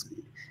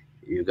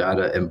got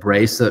to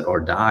embrace it or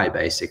die,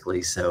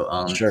 basically.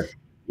 So Sure.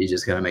 you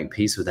just got to make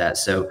peace with that.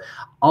 So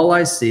all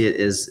I see it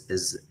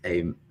is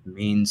a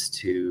means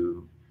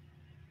to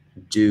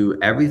do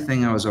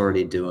everything I was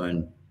already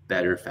doing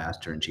better,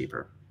 faster, and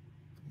cheaper.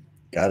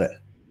 Got it.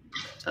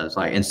 So it's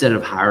like instead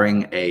of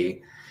hiring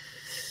a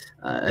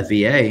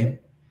VA,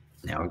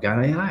 now we've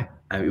got AI.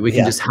 I mean, we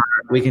can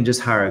just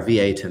hire a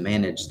VA to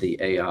manage the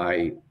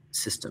AI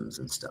systems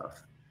and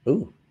stuff.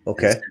 Ooh,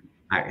 okay.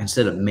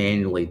 Instead of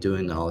manually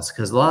doing all this,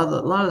 because a lot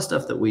of the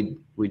stuff that we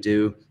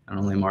do on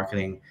online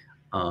marketing,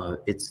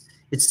 it's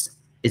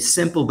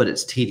simple but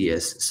it's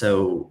tedious.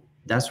 So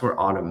that's where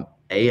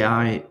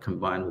AI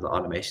combined with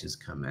automations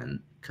come in,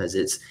 because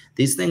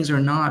these things are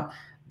not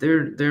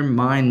they're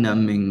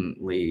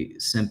mind-numbingly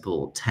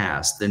simple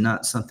tasks. They're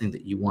not something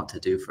that you want to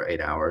do for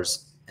 8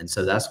 hours. And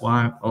so that's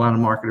why a lot of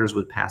marketers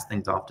would pass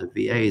things off to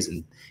VAs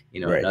and,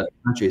 in other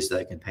countries so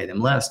they can pay them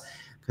less.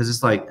 Because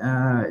it's like,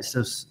 it's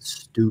so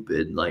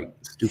stupid, like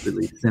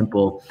stupidly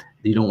simple.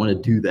 You don't want to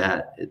do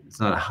that. It's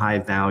not a high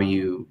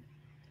value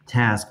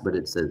task, but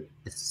it's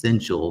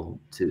essential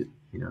to,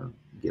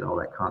 get all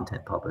that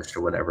content published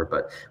or whatever.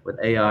 But with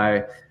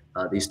AI,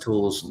 these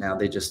tools now,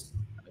 they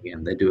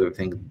do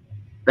everything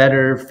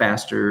better,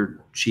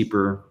 faster,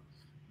 cheaper.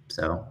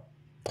 So,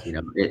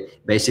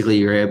 it basically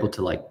you're able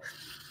to, like,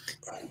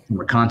 from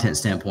a content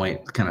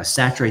standpoint, kind of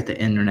saturate the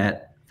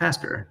internet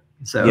faster.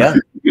 So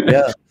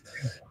yeah.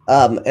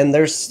 And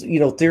there's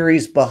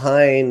theories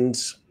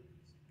behind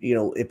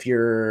if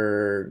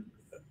your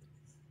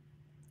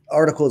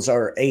articles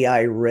are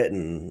AI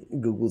written,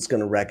 Google's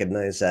going to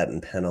recognize that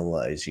and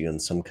penalize you in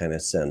some kind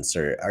of sense.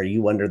 Or are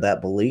you under that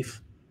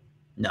belief?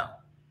 No.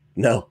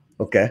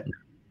 Okay.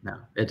 No,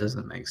 it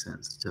doesn't make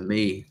sense to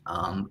me.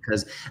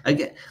 Because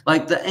again,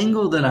 like the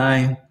angle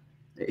that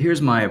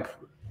here's my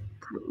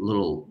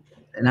little,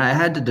 and I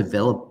had to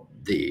develop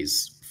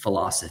these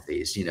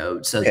philosophies,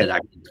 so that I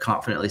can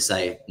confidently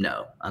say,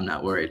 no, I'm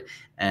not worried.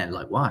 And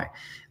like, why?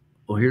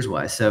 Well, here's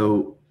why.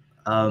 So,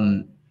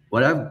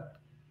 what I've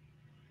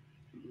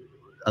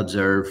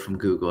observed from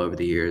Google over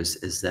the years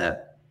is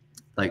that,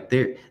 like,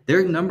 their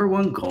number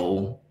one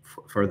goal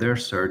for their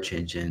search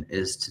engine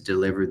is to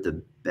deliver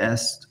the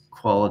best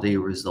quality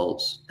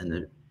results in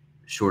the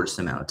shortest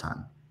amount of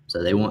time.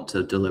 So they want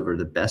to deliver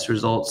the best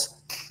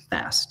results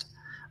fast.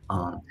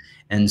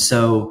 And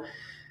so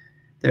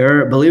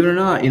believe it or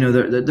not,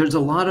 there's a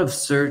lot of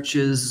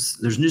searches.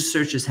 There's new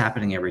searches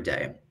happening every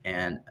day.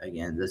 And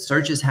again, the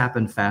searches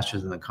happen faster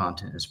than the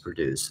content is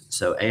produced.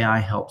 So AI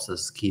helps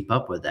us keep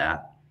up with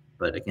that.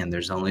 But again,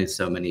 there's only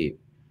so many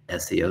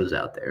SEOs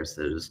out there.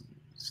 So there's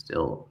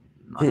still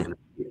not going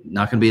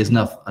to be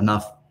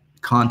enough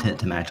content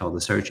to match all the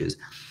searches.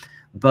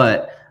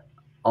 But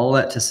all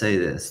that to say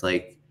this,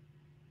 like,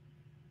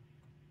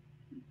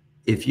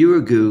 if you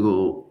were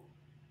Google,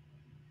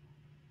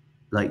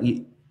 like,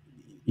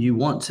 you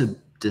want to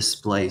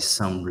display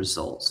some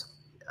results.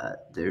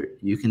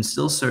 You can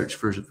still search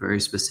for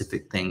very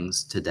specific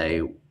things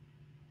today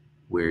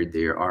where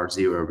there are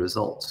zero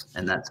results,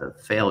 and that's a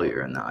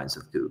failure in the eyes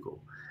of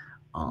Google.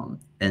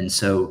 And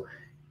so,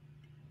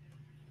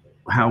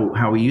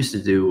 how we used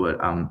to do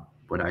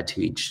what I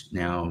teach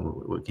now,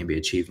 what can be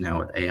achieved now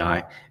with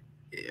AI,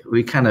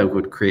 we kind of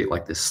would create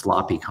like this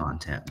sloppy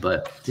content,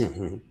 but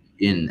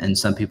and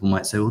some people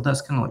might say, well,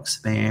 that's kind of like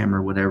spam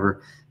or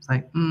whatever. It's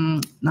like,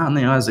 not in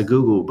the eyes of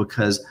Google,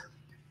 because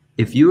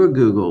if you were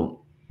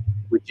Google,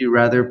 would you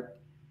rather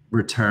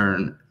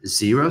return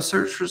 0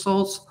 search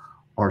results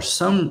or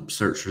some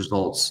search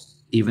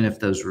results, even if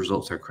those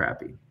results are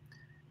crappy?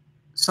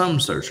 Some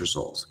search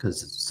results,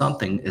 because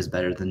something is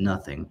better than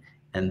nothing.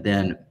 And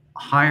then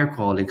higher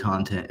quality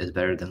content is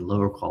better than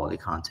lower quality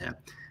content.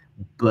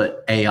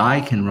 But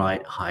AI can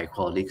write high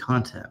quality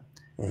content,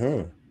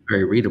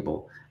 very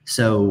readable.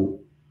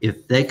 So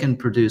if AI can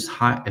produce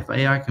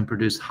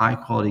high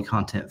quality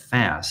content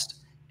fast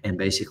and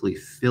basically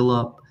fill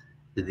up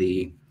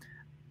the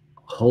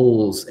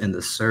holes in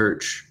the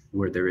search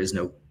where there is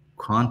no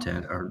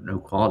content or no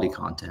quality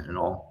content at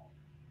all,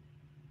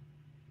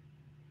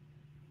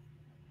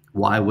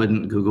 why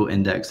wouldn't Google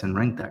index and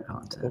rank that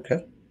content?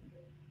 Okay.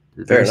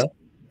 Fair enough.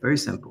 Very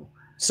simple.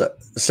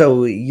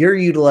 So you're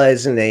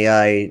utilizing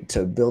AI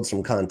to build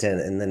some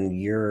content, and then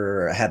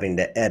you're having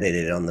to edit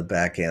it on the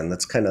back end.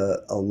 That's kind of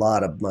a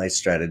lot of my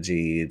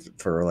strategy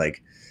for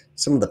like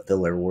some of the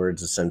filler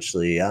words.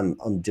 Essentially, I'm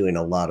doing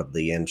a lot of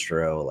the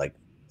intro, like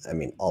I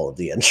mean, all of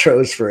the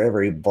intros for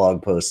every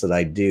blog post that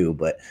I do,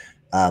 but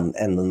and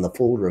then the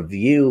full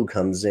review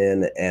comes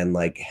in and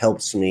like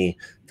helps me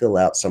fill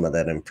out some of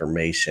that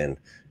information.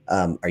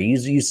 Are you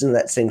using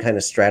that same kind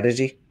of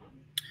strategy?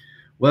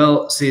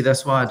 Well, see,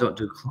 that's why I don't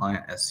do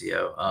client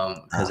SEO,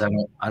 because Ah,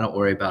 I don't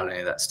worry about any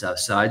of that stuff.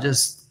 So I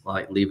just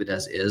like leave it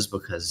as is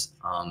because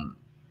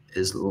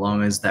as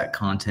long as that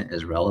content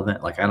is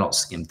relevant, like I don't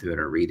skim through it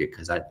or read it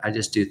because I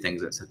just do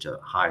things at such a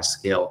high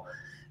scale.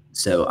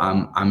 So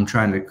I'm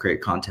trying to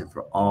create content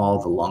for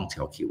all the long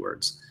tail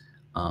keywords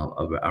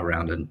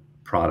around a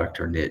product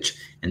or niche,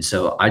 and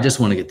so I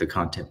just want to get the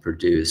content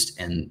produced,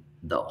 and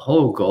the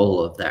whole goal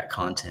of that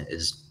content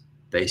is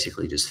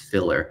basically just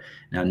filler.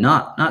 Now,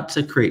 not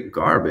to create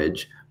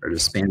garbage or to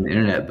spam the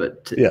internet,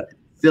 but to yeah,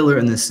 filler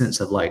in the sense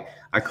of like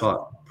I call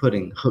it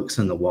putting hooks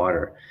in the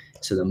water.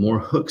 So the more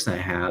hooks I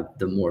have,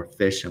 the more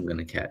fish I'm going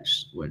to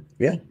catch. When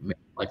yeah,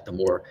 like the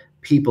more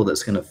people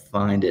that's going to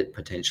find it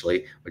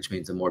potentially, which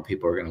means the more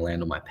people are going to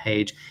land on my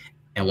page.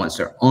 And once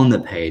they're on the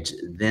page,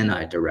 then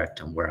I direct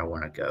them where I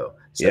want to go.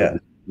 So yeah,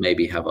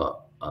 maybe have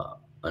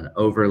an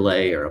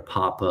overlay or a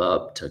pop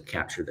up to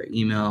capture their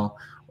email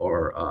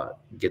or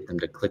get them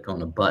to click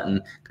on a button.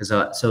 Because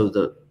so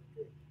the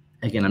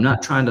again, I'm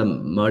not trying to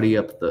muddy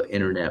up the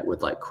internet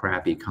with like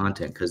crappy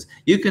content because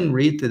you can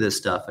read through this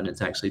stuff and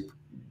it's actually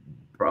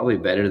probably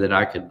better than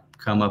I could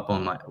come up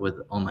on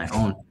my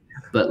own.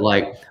 But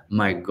like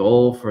my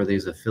goal for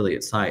these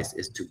affiliate sites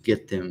is to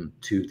get them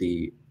to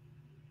the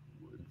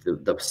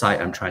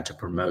site I'm trying to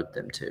promote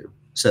them to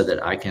so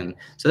that I can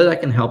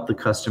help the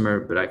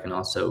customer, but I can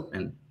also,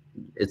 and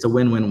it's a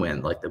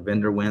win-win-win. Like the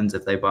vendor wins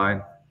if they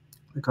buy,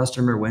 the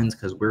customer wins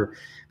because we're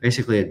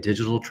basically a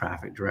digital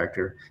traffic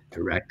director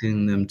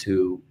directing them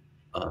to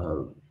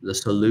the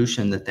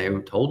solution that they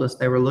told us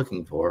they were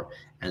looking for.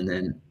 And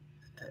then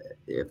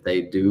if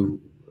they do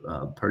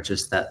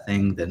purchase that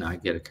thing, then I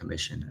get a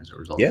commission as a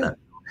result of yeah. that.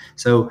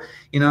 So,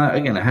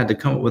 again, I had to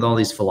come up with all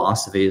these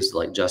philosophies to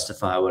like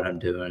justify what I'm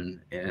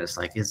doing. And it's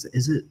like, is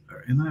it,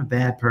 or am I a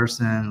bad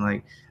person?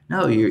 Like,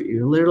 no,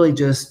 you're literally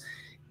just,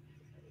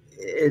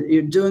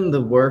 you're doing the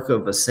work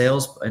of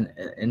an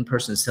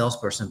in-person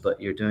salesperson,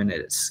 but you're doing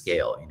it at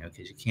scale,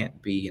 because you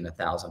can't be in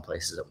 1,000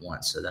 places at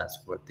once. So that's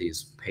what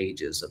these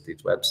pages of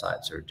these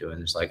websites are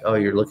doing. It's like, oh,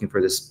 you're looking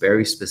for this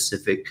very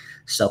specific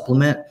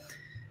supplement.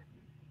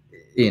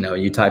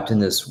 You typed in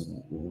this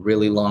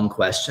really long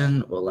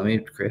question. Well, let me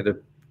create a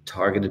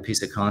targeted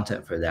piece of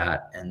content for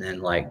that, and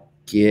then like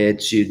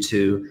get you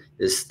to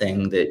this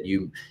thing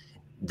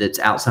that's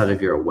outside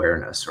of your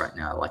awareness right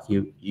now. Like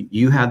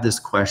you have this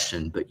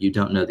question, but you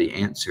don't know the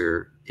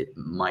answer. It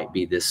might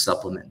be this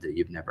supplement that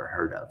you've never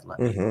heard of. Let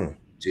me Hmm.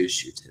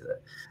 introduce you to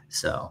it.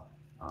 So,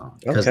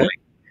 because Okay. like,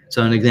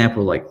 so an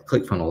example like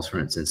ClickFunnels, for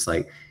instance,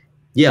 like,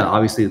 yeah,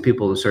 obviously the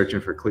people who are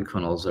searching for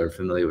ClickFunnels are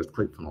familiar with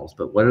ClickFunnels,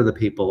 but what are the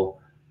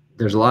people?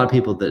 There's a lot of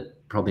people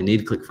that probably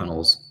need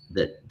ClickFunnels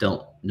that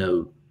don't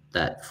know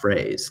that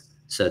phrase.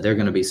 So they're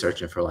going to be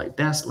searching for like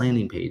best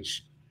landing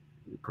page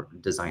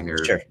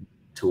designer Sure.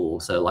 tool.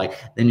 So like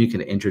then you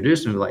can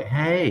introduce them like,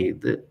 hey,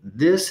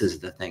 this is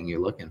the thing you're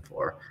looking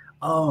for.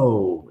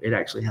 Oh, it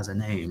actually has a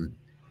name.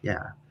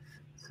 Yeah.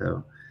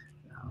 So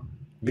um,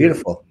 you're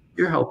Beautiful.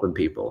 you're helping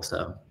people.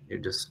 So you're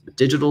just a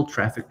digital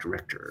traffic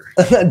director.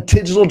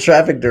 Digital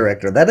traffic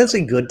director. That is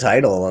a good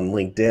title on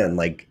LinkedIn.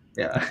 Like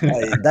Yeah.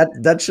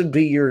 that should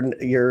be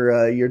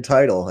your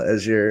title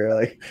as your.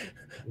 I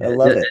Yeah,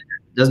 love it.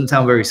 it doesn't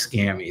sound very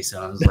scammy.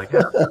 So I was like,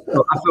 I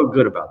feel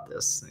good about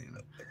this.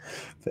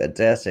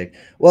 Fantastic.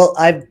 Well,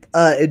 I've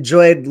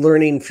enjoyed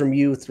learning from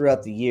you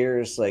throughout the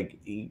years. Like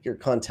your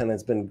content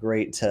has been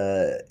great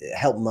to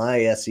help my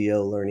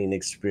SEO learning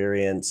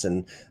experience.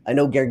 And I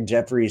know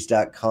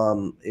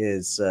GregJeffries.com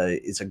is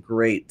a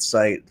great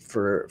site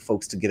for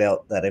folks to get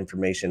out that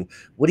information.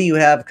 What do you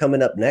have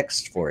coming up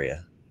next for you?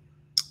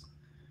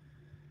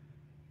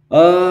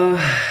 Uh,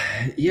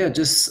 yeah,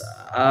 just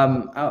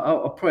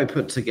I'll probably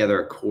put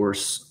together a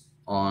course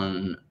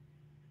on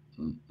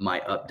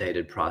my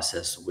updated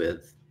process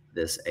with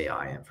this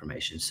AI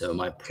information. So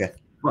my Okay.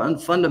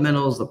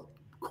 fundamentals, the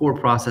core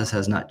process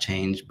has not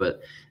changed,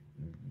 but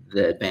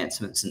the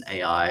advancements in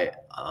AI,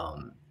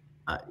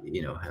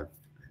 have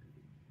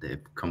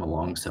they've come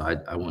along. So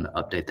I want to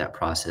update that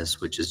process,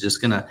 which is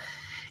just gonna.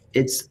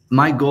 It's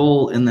my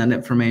goal in that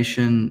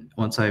information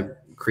once I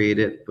create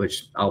it,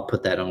 which I'll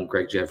put that on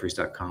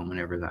gregjeffries.com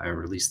whenever I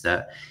release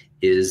that,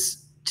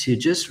 is to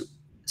just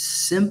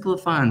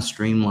simplify and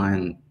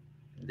streamline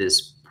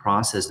this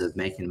process of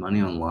making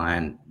money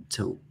online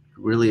to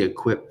really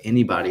equip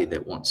anybody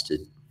that wants to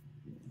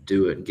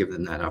do it and give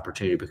them that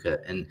opportunity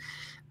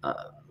uh,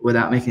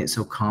 without making it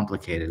so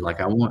complicated. Like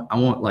I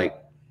want like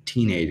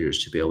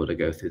teenagers to be able to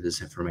go through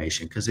this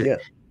information because Yeah.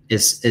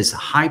 it's as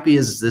hypey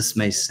as this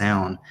may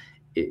sound.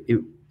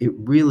 It it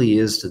really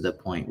is to the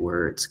point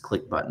where it's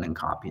click button and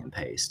copy and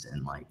paste,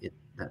 and like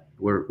that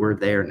we're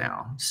there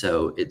now.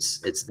 So it's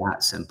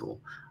that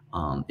simple.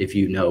 If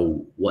you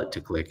know what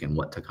to click and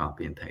what to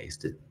copy and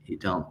paste, you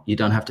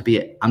don't have to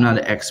be. I'm not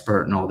an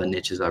expert in all the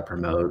niches I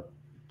promote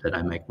that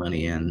I make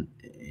money in.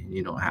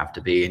 You don't have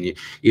to be, and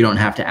you don't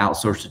have to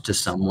outsource it to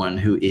someone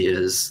who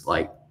is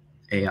like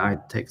AI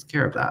takes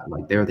care of that.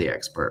 Like they're the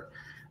expert.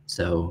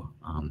 So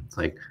it's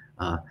like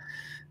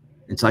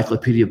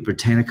Encyclopedia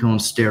Britannica on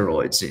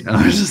steroids, you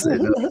know. Just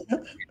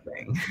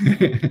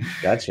thing.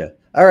 Gotcha.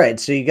 All right,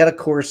 so you got a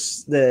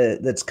course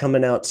that's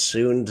coming out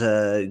soon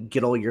to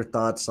get all your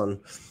thoughts on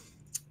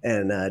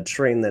and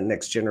train the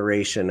next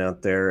generation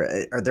out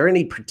there. Are there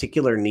any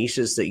particular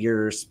niches that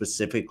you're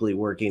specifically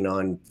working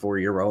on for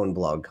your own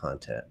blog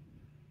content?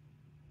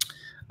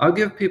 I'll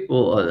give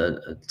people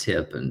a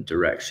tip and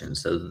direction.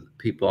 So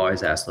people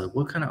always ask, like,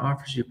 what kind of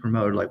offers you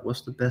promote? Like,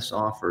 what's the best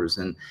offers?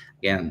 And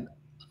again,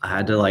 I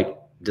had to like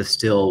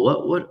distill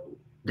what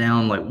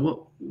down, like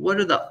what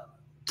are the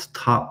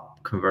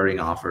top converting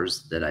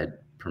offers that I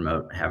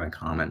promote have in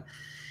common,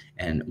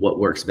 and what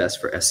works best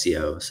for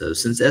SEO. So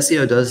since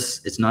SEO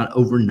it's not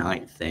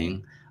overnight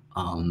thing,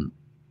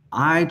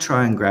 I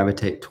try and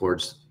gravitate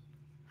towards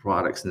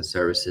products and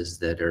services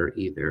that are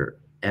either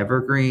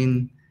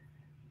evergreen,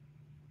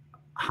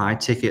 high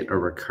ticket or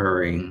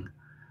recurring,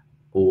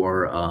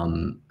 or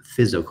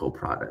physical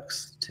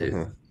products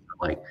too,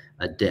 like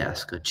a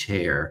desk, a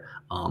chair.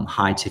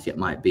 High ticket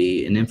might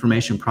be an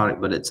information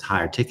product, but it's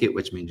higher ticket,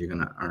 which means you're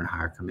going to earn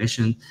higher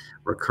commission.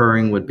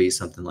 Recurring would be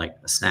something like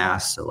a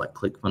SaaS, so like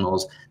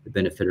ClickFunnels. The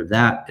benefit of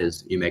that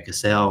is you make a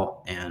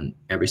sale, and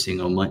every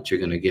single month you're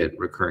going to get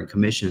recurring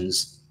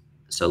commissions,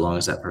 so long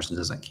as that person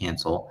doesn't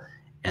cancel.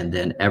 And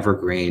then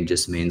evergreen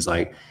just means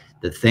like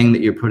the thing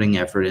that you're putting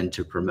effort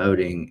into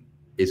promoting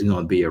is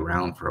going to be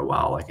around for a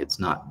while. Like it's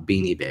not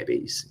Beanie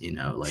Babies, you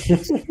know, like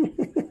it's,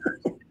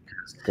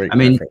 Great I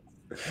mean, reference.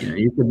 you know,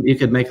 you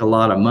could make a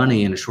lot of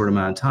money in a short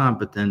amount of time,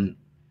 but then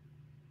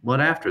what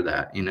after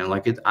that? You know,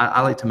 like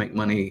I like to make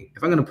money.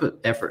 If I'm going to put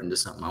effort into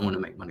something, I want to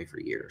make money for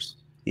years.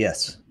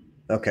 Yes.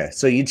 Okay.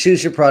 So you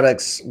choose your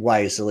products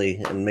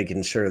wisely and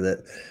making sure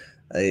that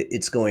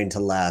it's going to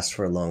last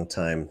for a long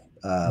time.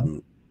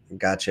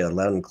 Gotcha.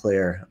 Loud and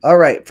clear. All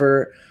right.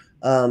 For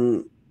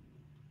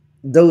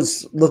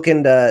those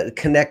looking to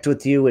connect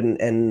with you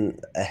and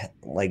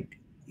like,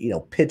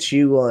 pitch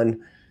you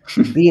on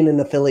being an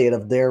affiliate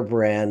of their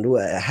brand,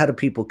 how do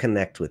people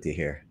connect with you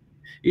here?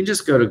 You can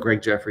just go to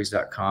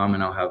gregjeffries.com,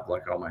 and I'll have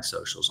like all my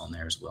socials on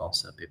there as well,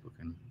 so people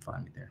can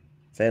find me there.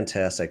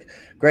 Fantastic.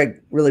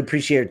 Greg, really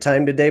appreciate your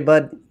time today,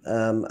 bud.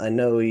 I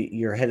know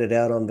you're headed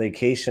out on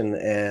vacation,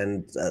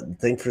 and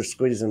thanks for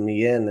squeezing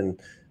me in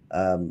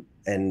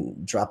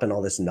and dropping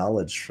all this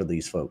knowledge for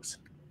these folks.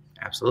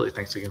 Absolutely.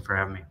 Thanks again for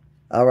having me.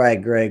 All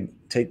right, Greg,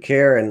 take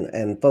care,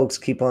 and folks,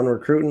 keep on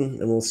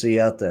recruiting, and we'll see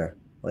you out there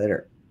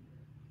later.